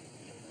people.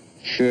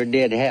 Sure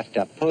did have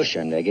to push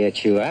them to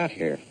get you out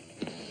here.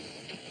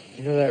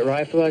 You know that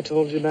rifle I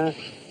told you about?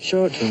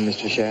 Show it to him,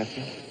 Mr.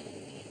 Schaffner.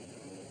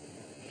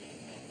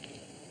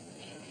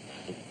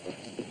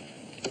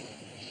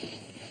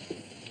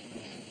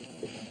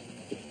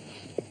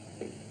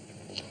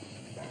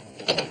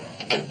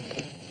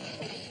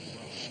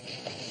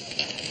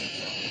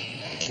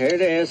 Here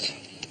it is.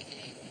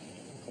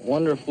 I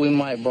wonder if we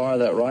might borrow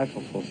that rifle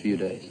for a few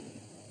days.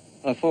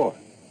 What for?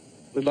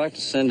 We'd like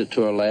to send it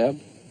to our lab.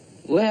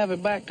 We'll have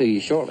it back to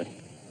you shortly.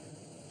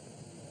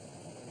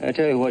 I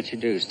tell you what you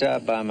do.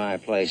 Stop by my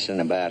place in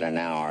about an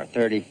hour,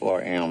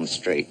 34 Elm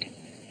Street.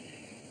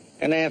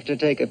 Gonna have to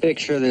take a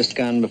picture of this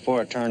gun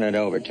before I turn it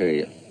over to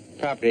you.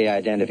 Property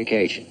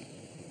identification.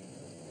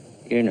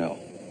 You know.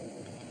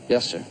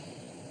 Yes, sir.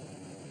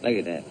 Look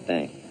at that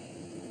thing.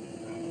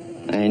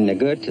 Ain't no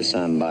good to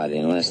somebody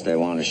unless they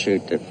want to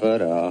shoot their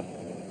foot off.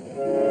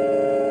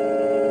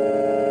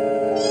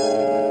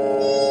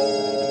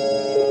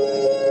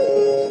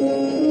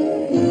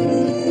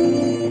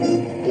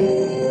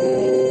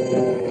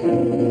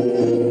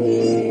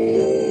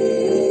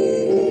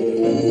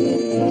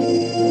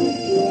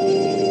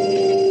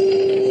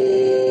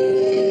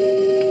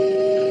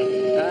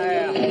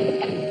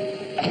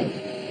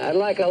 I'd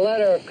like a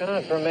letter of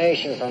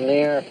confirmation from the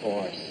Air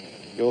Force.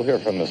 You'll hear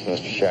from us,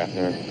 Mr.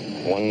 Schaffner,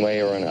 one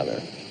way or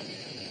another.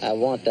 I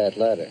want that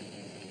letter.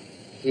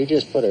 You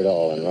just put it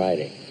all in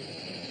writing.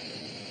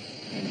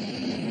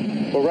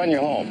 We'll run you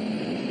home.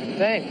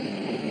 Thanks.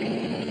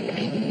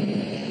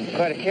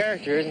 Quite a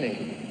character, isn't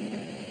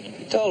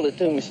he? You told it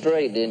to me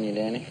straight, didn't you,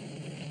 Danny?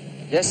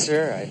 Yes,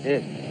 sir, I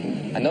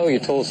did. I know you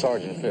told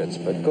Sergeant Fitz,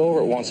 but go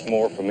over it once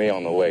more for me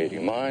on the way. Do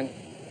you mind?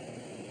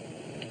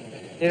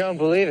 You don't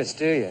believe us,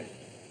 do you?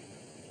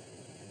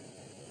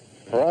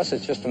 For us,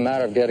 it's just a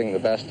matter of getting the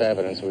best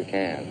evidence we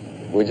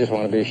can. We just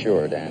want to be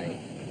sure, Danny.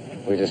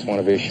 We just want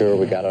to be sure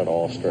we got it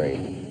all straight.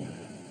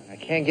 I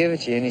can't give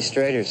it to you any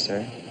straighter,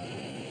 sir.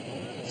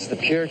 It's the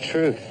pure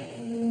truth.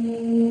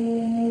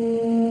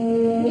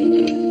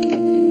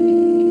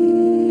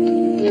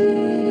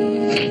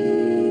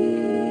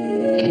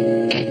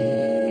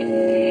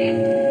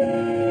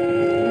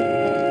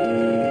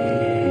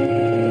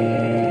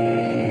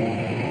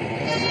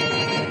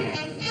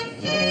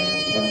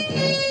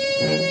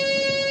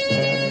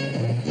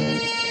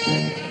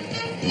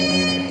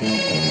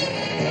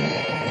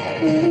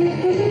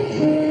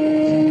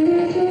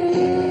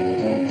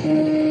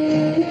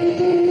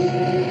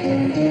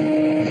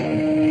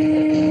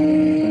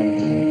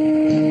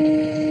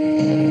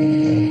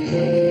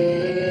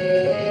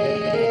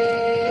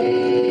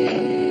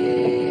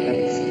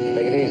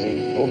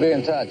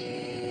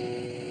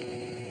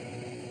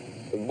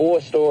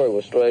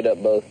 Straight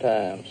up both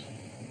times.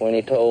 When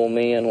he told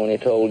me and when he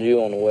told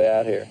you on the way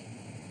out here.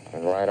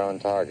 And right on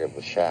target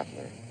with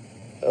Schaffner.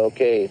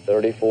 Okay,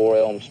 34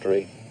 Elm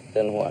Street.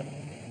 Then what?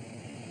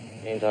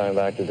 Meantime,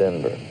 back to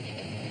Denver.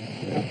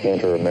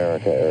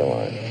 Inter-America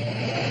Airlines.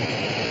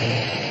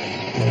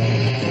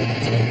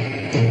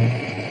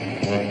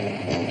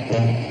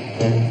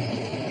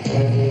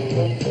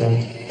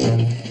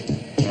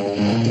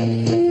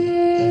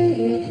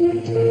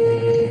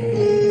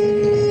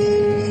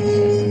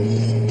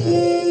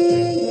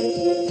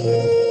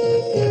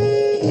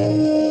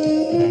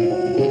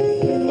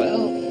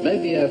 Well,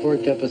 maybe I've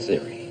worked up a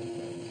theory.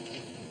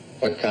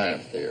 What kind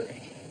of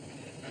theory?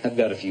 I've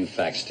got a few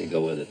facts to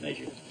go with it,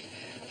 Major.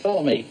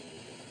 Follow me.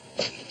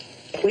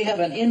 We have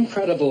an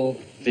incredible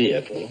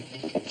vehicle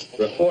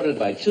reported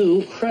by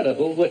two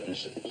credible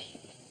witnesses,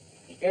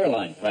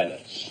 airline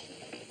pilots,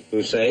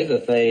 who say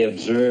that they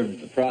observed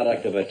the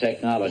product of a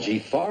technology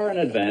far in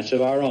advance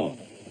of our own.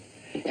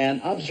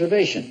 An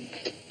observation.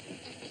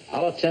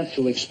 I'll attempt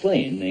to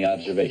explain the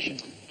observation.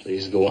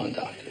 Please go on,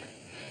 Doctor.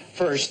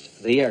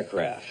 First, the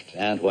aircraft,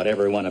 and what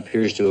everyone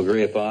appears to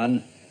agree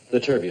upon, the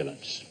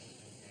turbulence.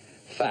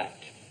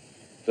 Fact.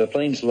 The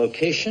plane's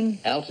location,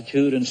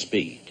 altitude, and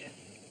speed.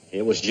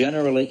 It was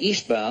generally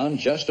eastbound,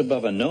 just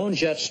above a known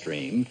jet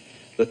stream,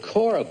 the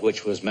core of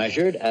which was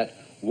measured at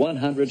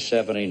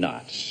 170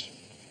 knots.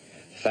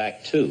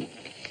 Fact 2.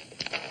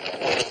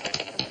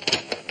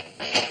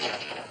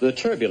 The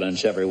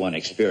turbulence everyone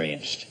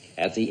experienced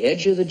at the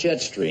edge of the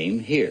jet stream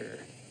here.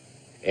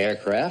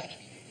 Aircraft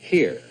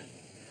here.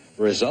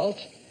 Result,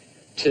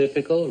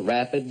 typical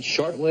rapid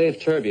shortwave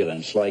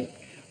turbulence like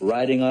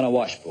riding on a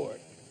washboard.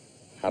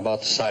 How about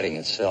the sighting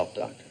itself,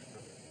 Doctor?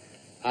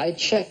 I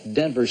checked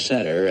Denver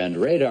Center, and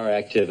radar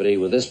activity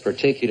with this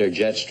particular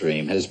jet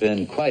stream has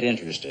been quite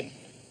interesting.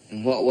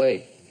 In what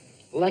way?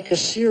 Like a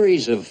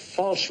series of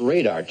false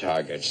radar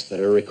targets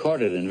that are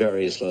recorded in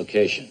various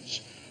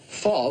locations.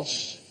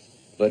 False,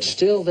 but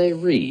still they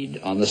read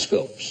on the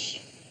scopes.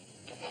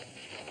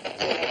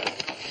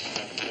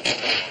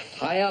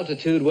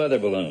 High-altitude weather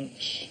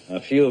balloons. A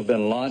few have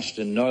been launched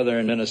in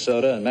northern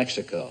Minnesota and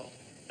Mexico.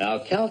 Now,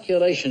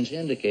 calculations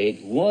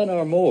indicate one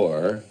or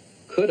more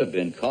could have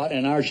been caught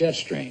in our jet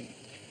stream.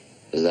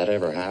 Does that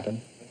ever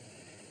happen?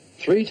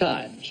 3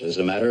 times, as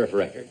a matter of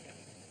record.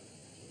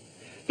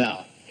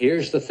 Now,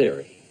 here's the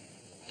theory.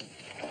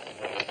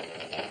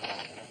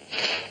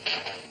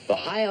 The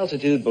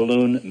high-altitude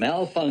balloon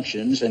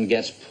malfunctions and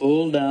gets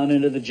pulled down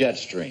into the jet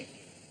stream.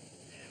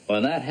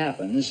 When that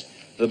happens,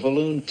 the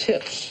balloon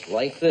tips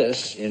like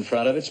this in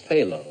front of its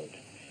payload,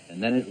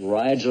 and then it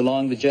rides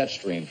along the jet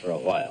stream for a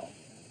while.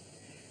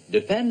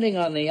 Depending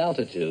on the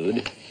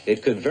altitude,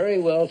 it could very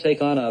well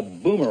take on a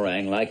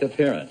boomerang-like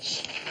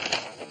appearance.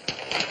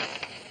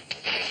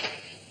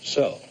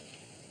 So,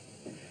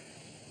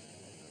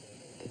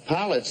 the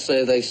pilots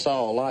say they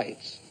saw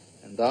lights,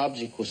 and the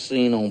object was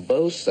seen on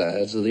both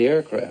sides of the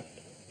aircraft.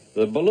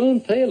 The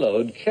balloon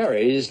payload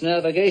carries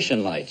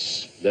navigation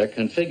lights. They're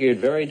configured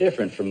very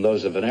different from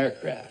those of an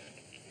aircraft.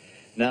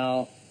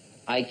 Now,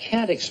 I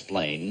can't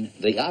explain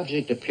the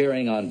object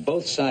appearing on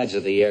both sides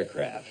of the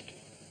aircraft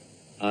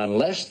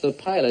unless the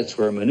pilots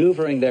were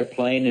maneuvering their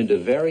plane into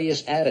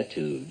various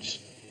attitudes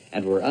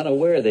and were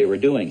unaware they were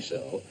doing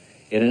so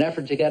in an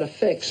effort to get a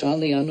fix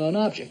on the unknown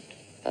object.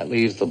 That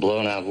leaves the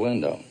blown-out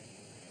window.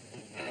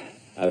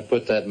 I've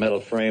put that metal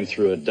frame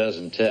through a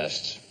dozen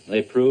tests.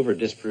 They prove or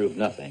disprove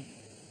nothing.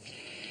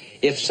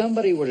 If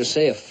somebody were to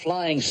say a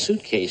flying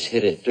suitcase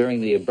hit it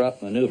during the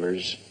abrupt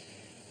maneuvers,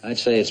 I'd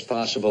say it's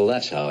possible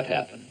that's how it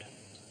happened.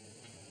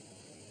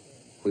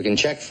 We can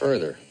check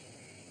further,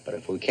 but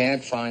if we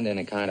can't find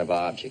any kind of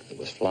object that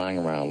was flying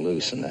around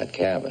loose in that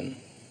cabin...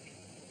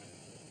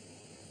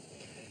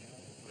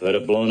 Could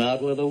have blown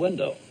out with a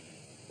window.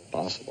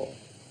 Possible.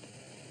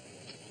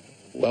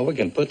 Well, we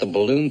can put the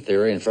balloon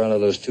theory in front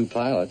of those 2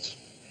 pilots.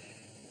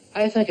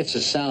 I think it's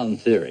a sound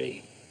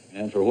theory,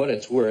 and for what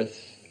it's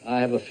worth,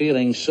 I have a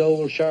feeling so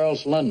will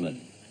Charles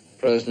Lundman,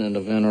 president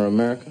of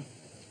Inter-America.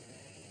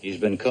 He's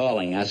been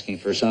calling, asking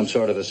for some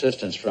sort of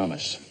assistance from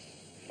us.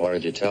 What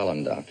did you tell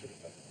him, Doctor?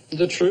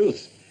 The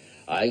truth.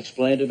 I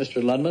explained to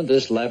Mr. Lundman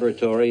this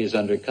laboratory is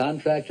under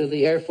contract to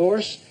the Air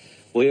Force.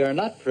 We are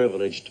not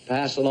privileged to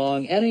pass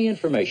along any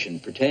information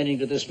pertaining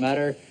to this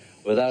matter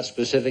without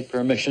specific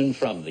permission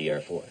from the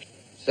Air Force.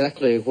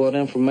 Exactly what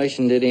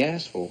information did he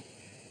ask for?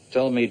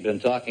 Told me he'd been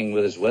talking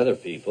with his weather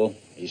people.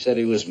 He said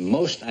he was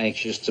most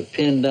anxious to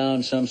pin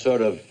down some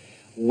sort of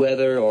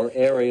weather or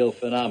aerial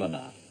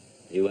phenomena.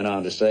 He went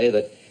on to say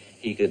that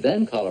he could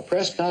then call a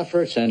press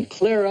conference and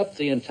clear up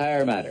the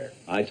entire matter.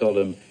 I told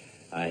him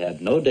I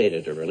had no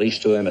data to release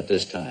to him at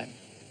this time.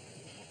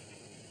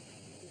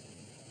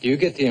 Do you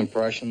get the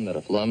impression that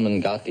if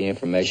Lundman got the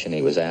information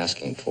he was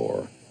asking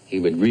for, he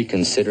would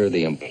reconsider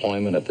the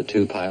employment of the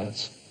 2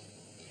 pilots?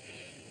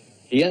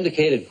 He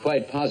indicated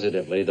quite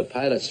positively the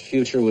pilot's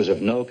future was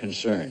of no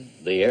concern.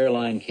 The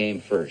airline came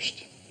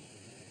first.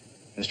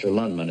 Mr.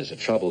 Lundman is a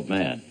troubled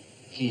man.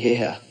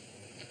 Yeah,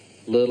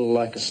 little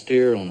like a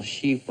steer on a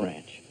sheep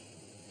ranch.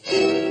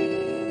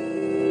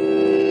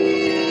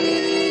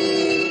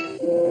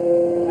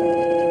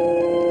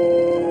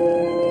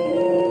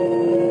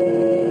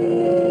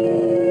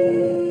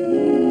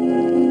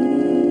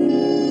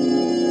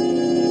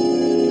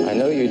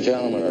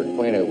 Gentlemen are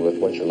acquainted with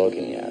what you're looking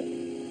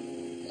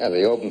Yeah,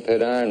 the open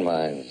pit iron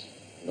mines,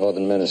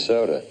 northern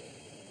Minnesota.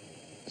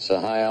 It's a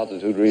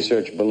high-altitude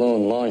research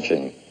balloon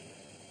launching.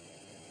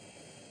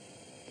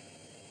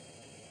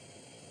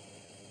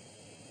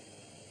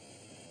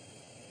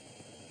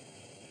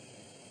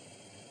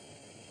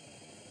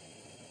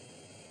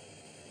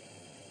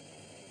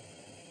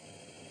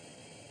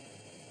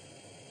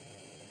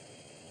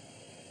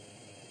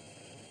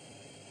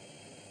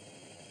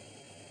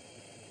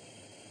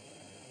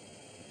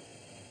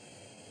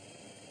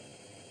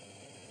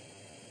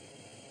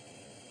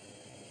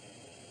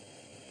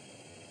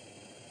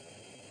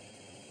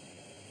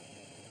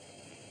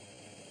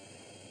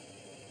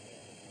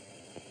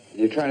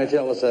 You're trying to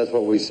tell us that's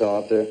what we saw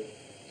up there?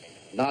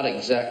 Not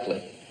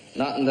exactly.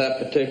 Not in that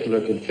particular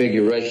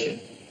configuration.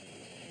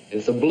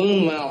 If the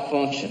balloon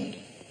malfunctioned,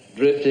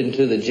 drifted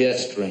into the jet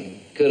stream,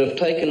 could have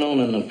taken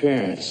on an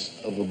appearance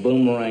of a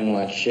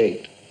boomerang-like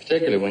shape.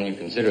 Particularly when you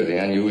consider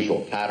the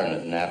unusual pattern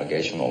of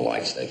navigational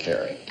lights they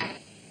carry.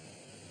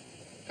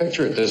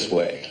 Picture it this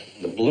way.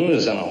 The balloon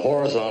is in a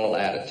horizontal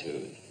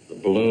attitude. The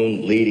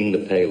balloon leading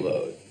the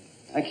payload.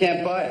 I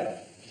can't buy it.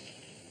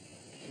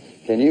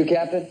 Can you,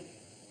 Captain?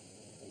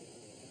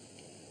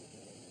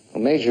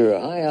 Well, Major, a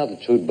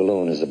high-altitude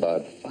balloon is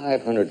about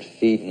 500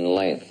 feet in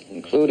length,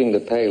 including the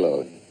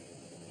payload.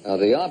 Now,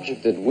 the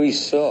object that we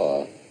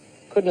saw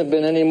couldn't have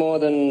been any more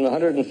than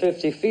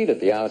 150 feet at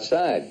the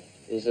outside.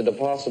 Is it a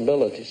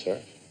possibility,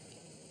 sir?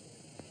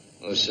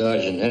 Oh,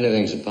 Sergeant,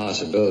 anything's a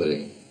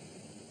possibility.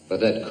 But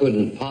that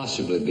couldn't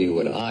possibly be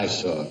what I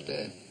saw up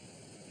there.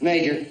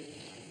 Major,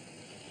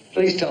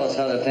 please tell us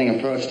how that thing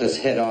approached us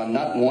head-on,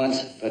 not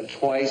once, but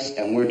twice,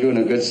 and we're doing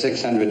a good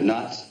 600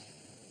 knots.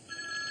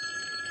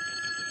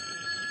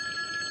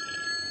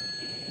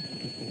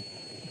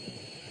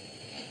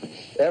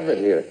 Everett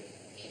here.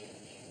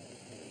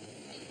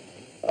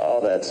 Oh,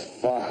 that's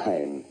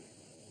fine.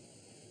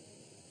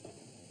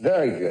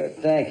 Very good,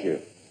 thank you.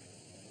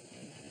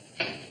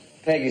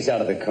 Peggy's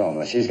out of the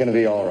coma. She's going to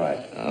be all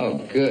right. Oh,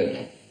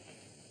 good.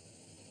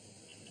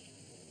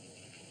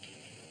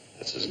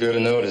 That's as good a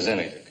note as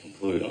any to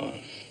conclude on.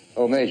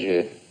 Oh,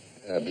 Major,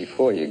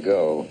 before you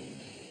go,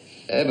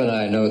 Eb and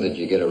I know that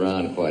you get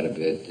around quite a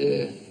bit.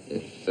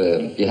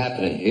 If you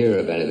happen to hear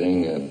of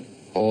anything,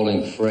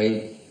 hauling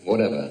freight,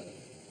 whatever.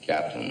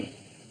 Captain,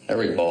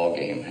 every ball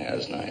game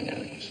has 9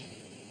 innings.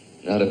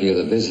 Not if you're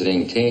the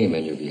visiting team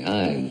and you're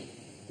behind.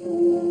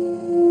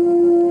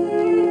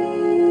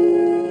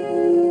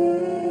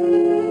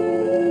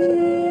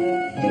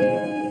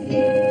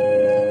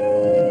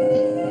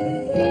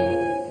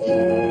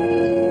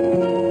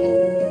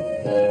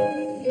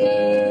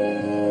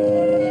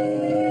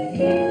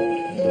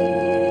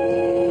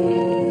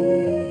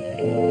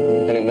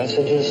 Any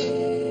messages?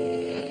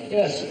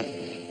 Yes.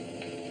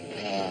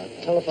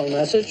 Telephone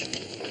message.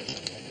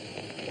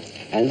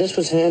 And this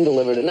was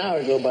hand-delivered an hour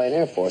ago by an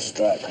Air Force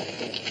truck.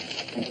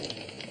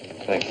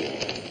 Thank you.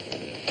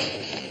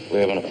 We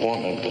have an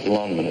appointment with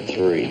Lundman at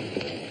 3.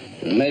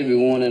 And maybe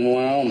one in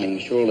Wyoming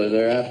shortly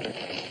thereafter.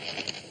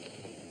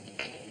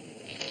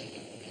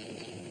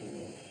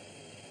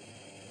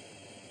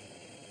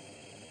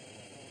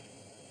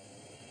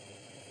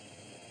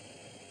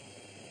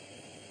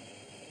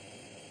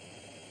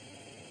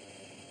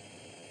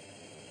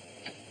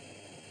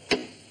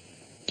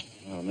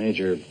 Well,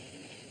 Major,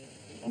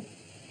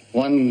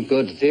 one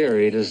good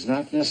theory does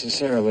not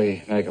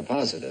necessarily make a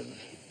positive.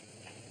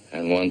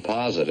 And one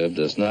positive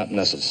does not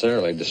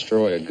necessarily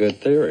destroy a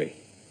good theory.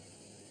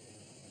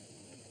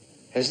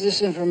 Has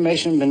this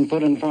information been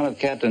put in front of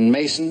Captain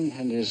Mason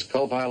and his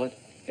co-pilot?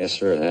 Yes,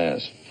 sir, it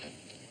has.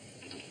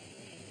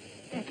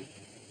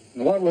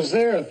 What was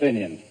their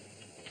opinion?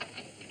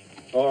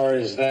 Or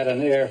is that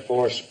an Air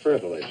Force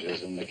privilege,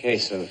 as in the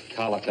case of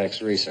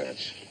Kolotek's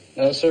research?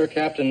 No, sir,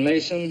 Captain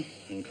Mason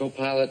and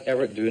co-pilot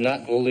Everett do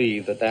not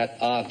believe that that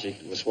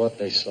object was what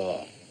they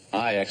saw.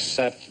 I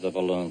accept the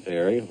balloon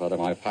theory, whether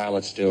my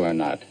pilots do or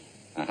not.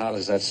 Now, how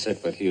does that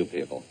sit with you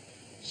people?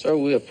 Sir,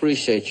 we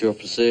appreciate your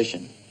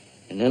position.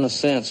 And in a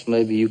sense,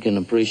 maybe you can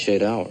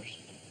appreciate ours.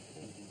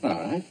 All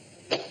right.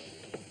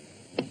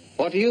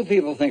 What do you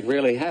people think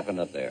really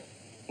happened up there?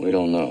 We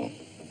don't know.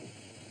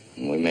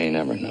 And we may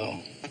never know.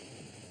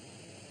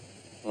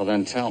 Well,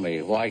 then tell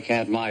me, why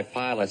can't my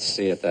pilots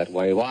see it that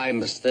way? Why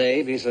must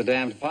they be so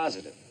damned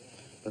positive?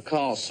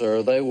 Because,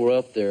 sir, they were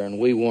up there and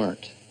we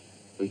weren't.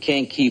 We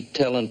can't keep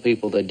telling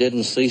people they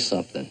didn't see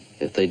something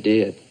if they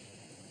did.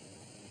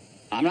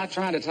 I'm not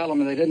trying to tell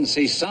them they didn't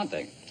see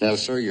something. No,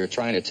 sir, you're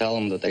trying to tell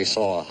them that they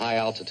saw a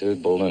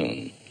high-altitude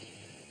balloon.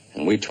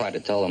 And we tried to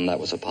tell them that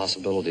was a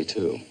possibility,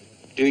 too.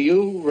 Do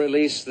you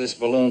release this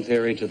balloon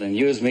theory to the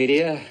news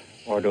media,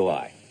 or do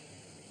I?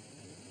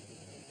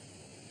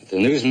 If the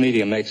news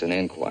media makes an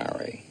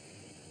inquiry,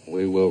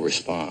 we will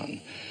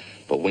respond.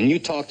 But when you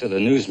talk to the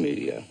news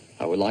media,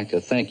 I would like to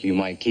think you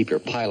might keep your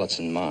pilots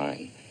in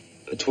mind.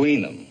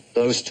 Between them,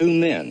 those 2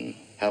 men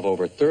have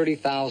over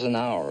 30,000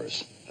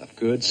 hours of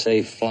good,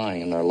 safe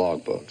flying in their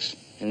logbooks.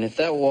 And if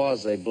that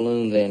was a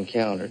balloon they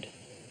encountered,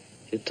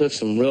 it took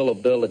some real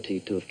ability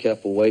to have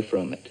kept away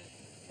from it.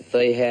 If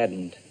they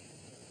hadn't,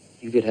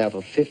 you could have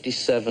a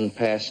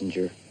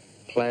 57-passenger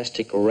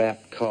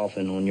plastic-wrapped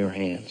coffin on your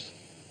hands.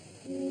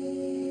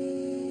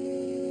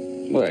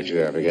 Where'd you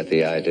ever get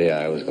the idea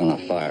I was going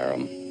to fire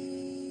him?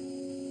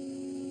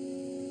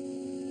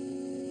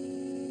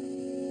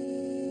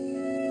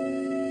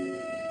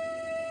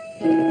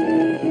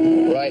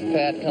 Right,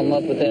 Pat, come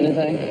up with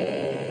anything?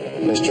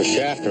 Mr.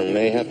 Schaffner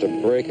may have to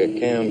break a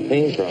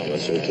campaign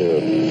promise or two.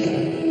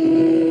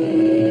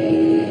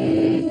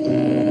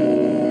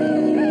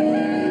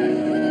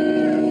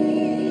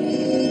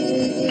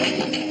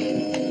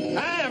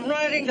 I am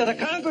writing to the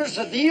Congress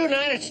of the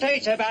United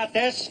States about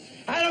this.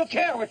 I don't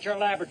care what your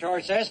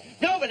laboratory says.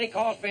 Nobody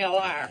calls me a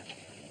liar.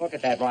 Look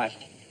at that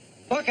rifle.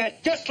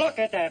 Just look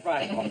at that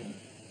rifle.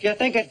 Do you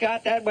think it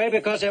got that way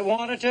because it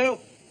wanted to?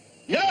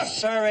 No,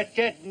 sir, it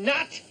did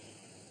not.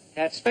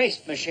 That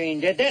space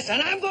machine did this,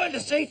 and I'm going to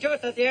see to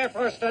it that the Air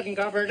Force doesn't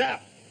cover it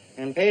up.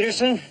 And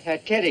Peterson,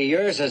 that kid of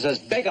yours is as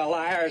big a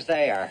liar as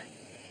they are.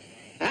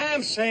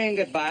 I'm saying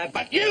goodbye,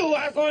 but you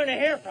are going to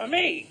hear from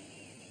me.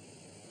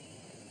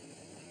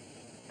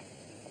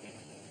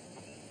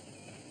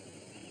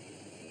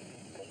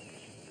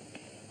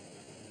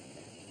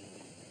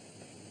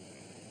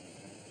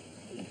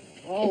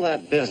 All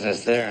that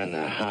business there in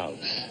the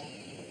house.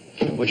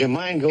 Would you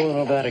mind going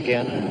over that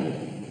again?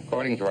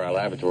 According to our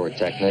laboratory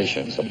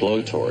technicians, a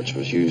blowtorch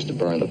was used to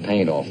burn the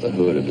paint off the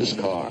hood of his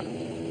car.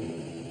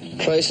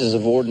 Traces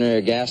of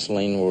ordinary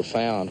gasoline were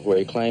found where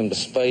he claimed a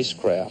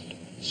spacecraft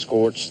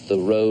scorched the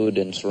road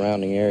and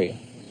surrounding area.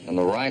 And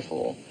the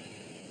rifle,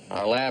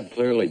 our lab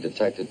clearly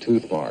detected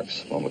tooth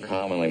marks from a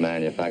commonly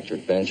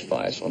manufactured bench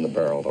vise on the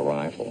barrel of the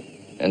rifle,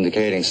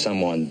 indicating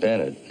someone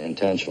bent it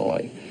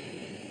intentionally,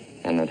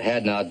 and it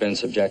had not been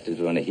subjected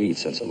to any heat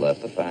since it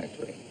left the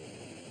factory.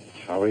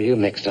 How are you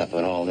mixed up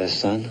in all this,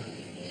 son?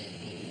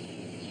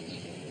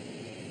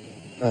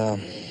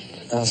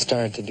 I'll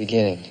start at the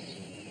beginning.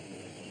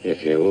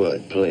 If you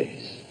would,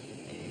 please.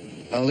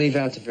 I'll leave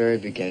out the very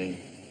beginning,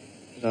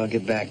 but I'll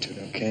get back to it,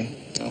 okay?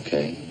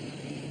 Okay.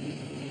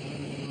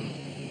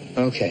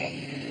 Okay.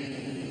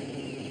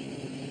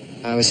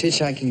 I was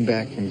hitchhiking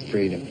back from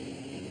Freedom.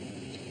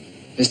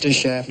 Mr.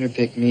 Schaffner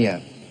picked me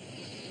up.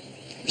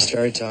 We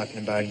started talking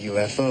about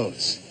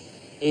UFOs.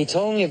 He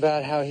told me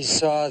about how he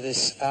saw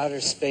this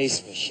outer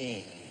space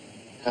machine,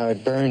 how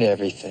it burned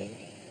everything,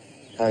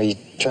 how he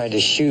tried to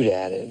shoot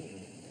at it,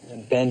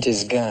 and bent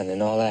his gun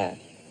and all that.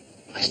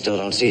 I still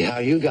don't see how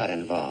you got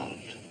involved.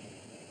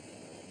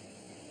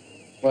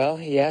 Well,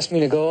 he asked me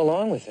to go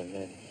along with him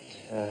and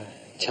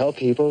tell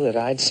people that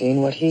I'd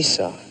seen what he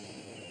saw.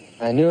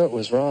 I knew it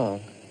was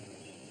wrong,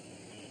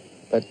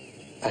 but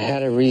I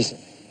had a reason.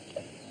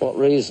 What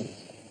reason?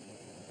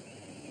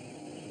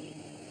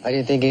 I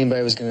didn't think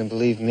anybody was going to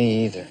believe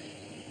me either.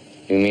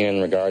 You mean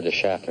in regard to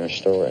Schaffner's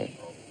story?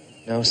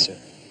 No, sir.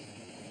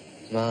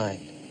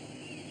 Mine.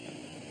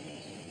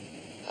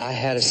 I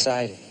had a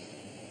sighting.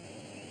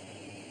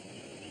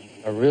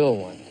 A real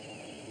one.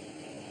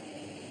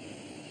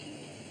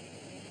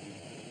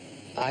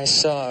 I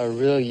saw a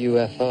real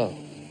UFO.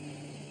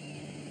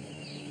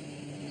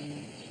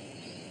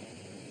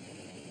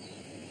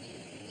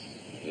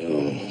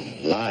 You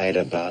lied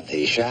about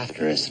the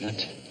Schaffner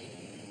incident.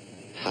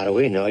 How do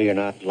we know you're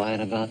not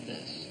lying about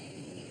this?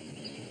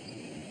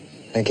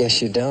 I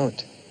guess you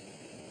don't.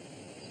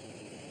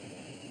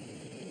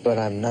 But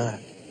I'm not.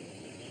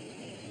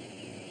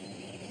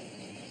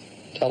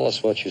 Tell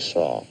us what you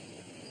saw.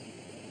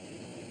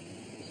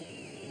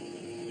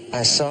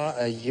 I saw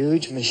a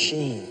huge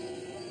machine.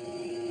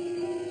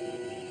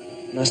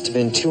 Must have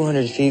been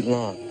 200 feet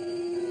long.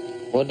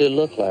 What did it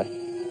look like?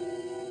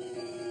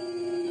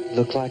 It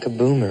looked like a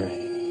boomerang.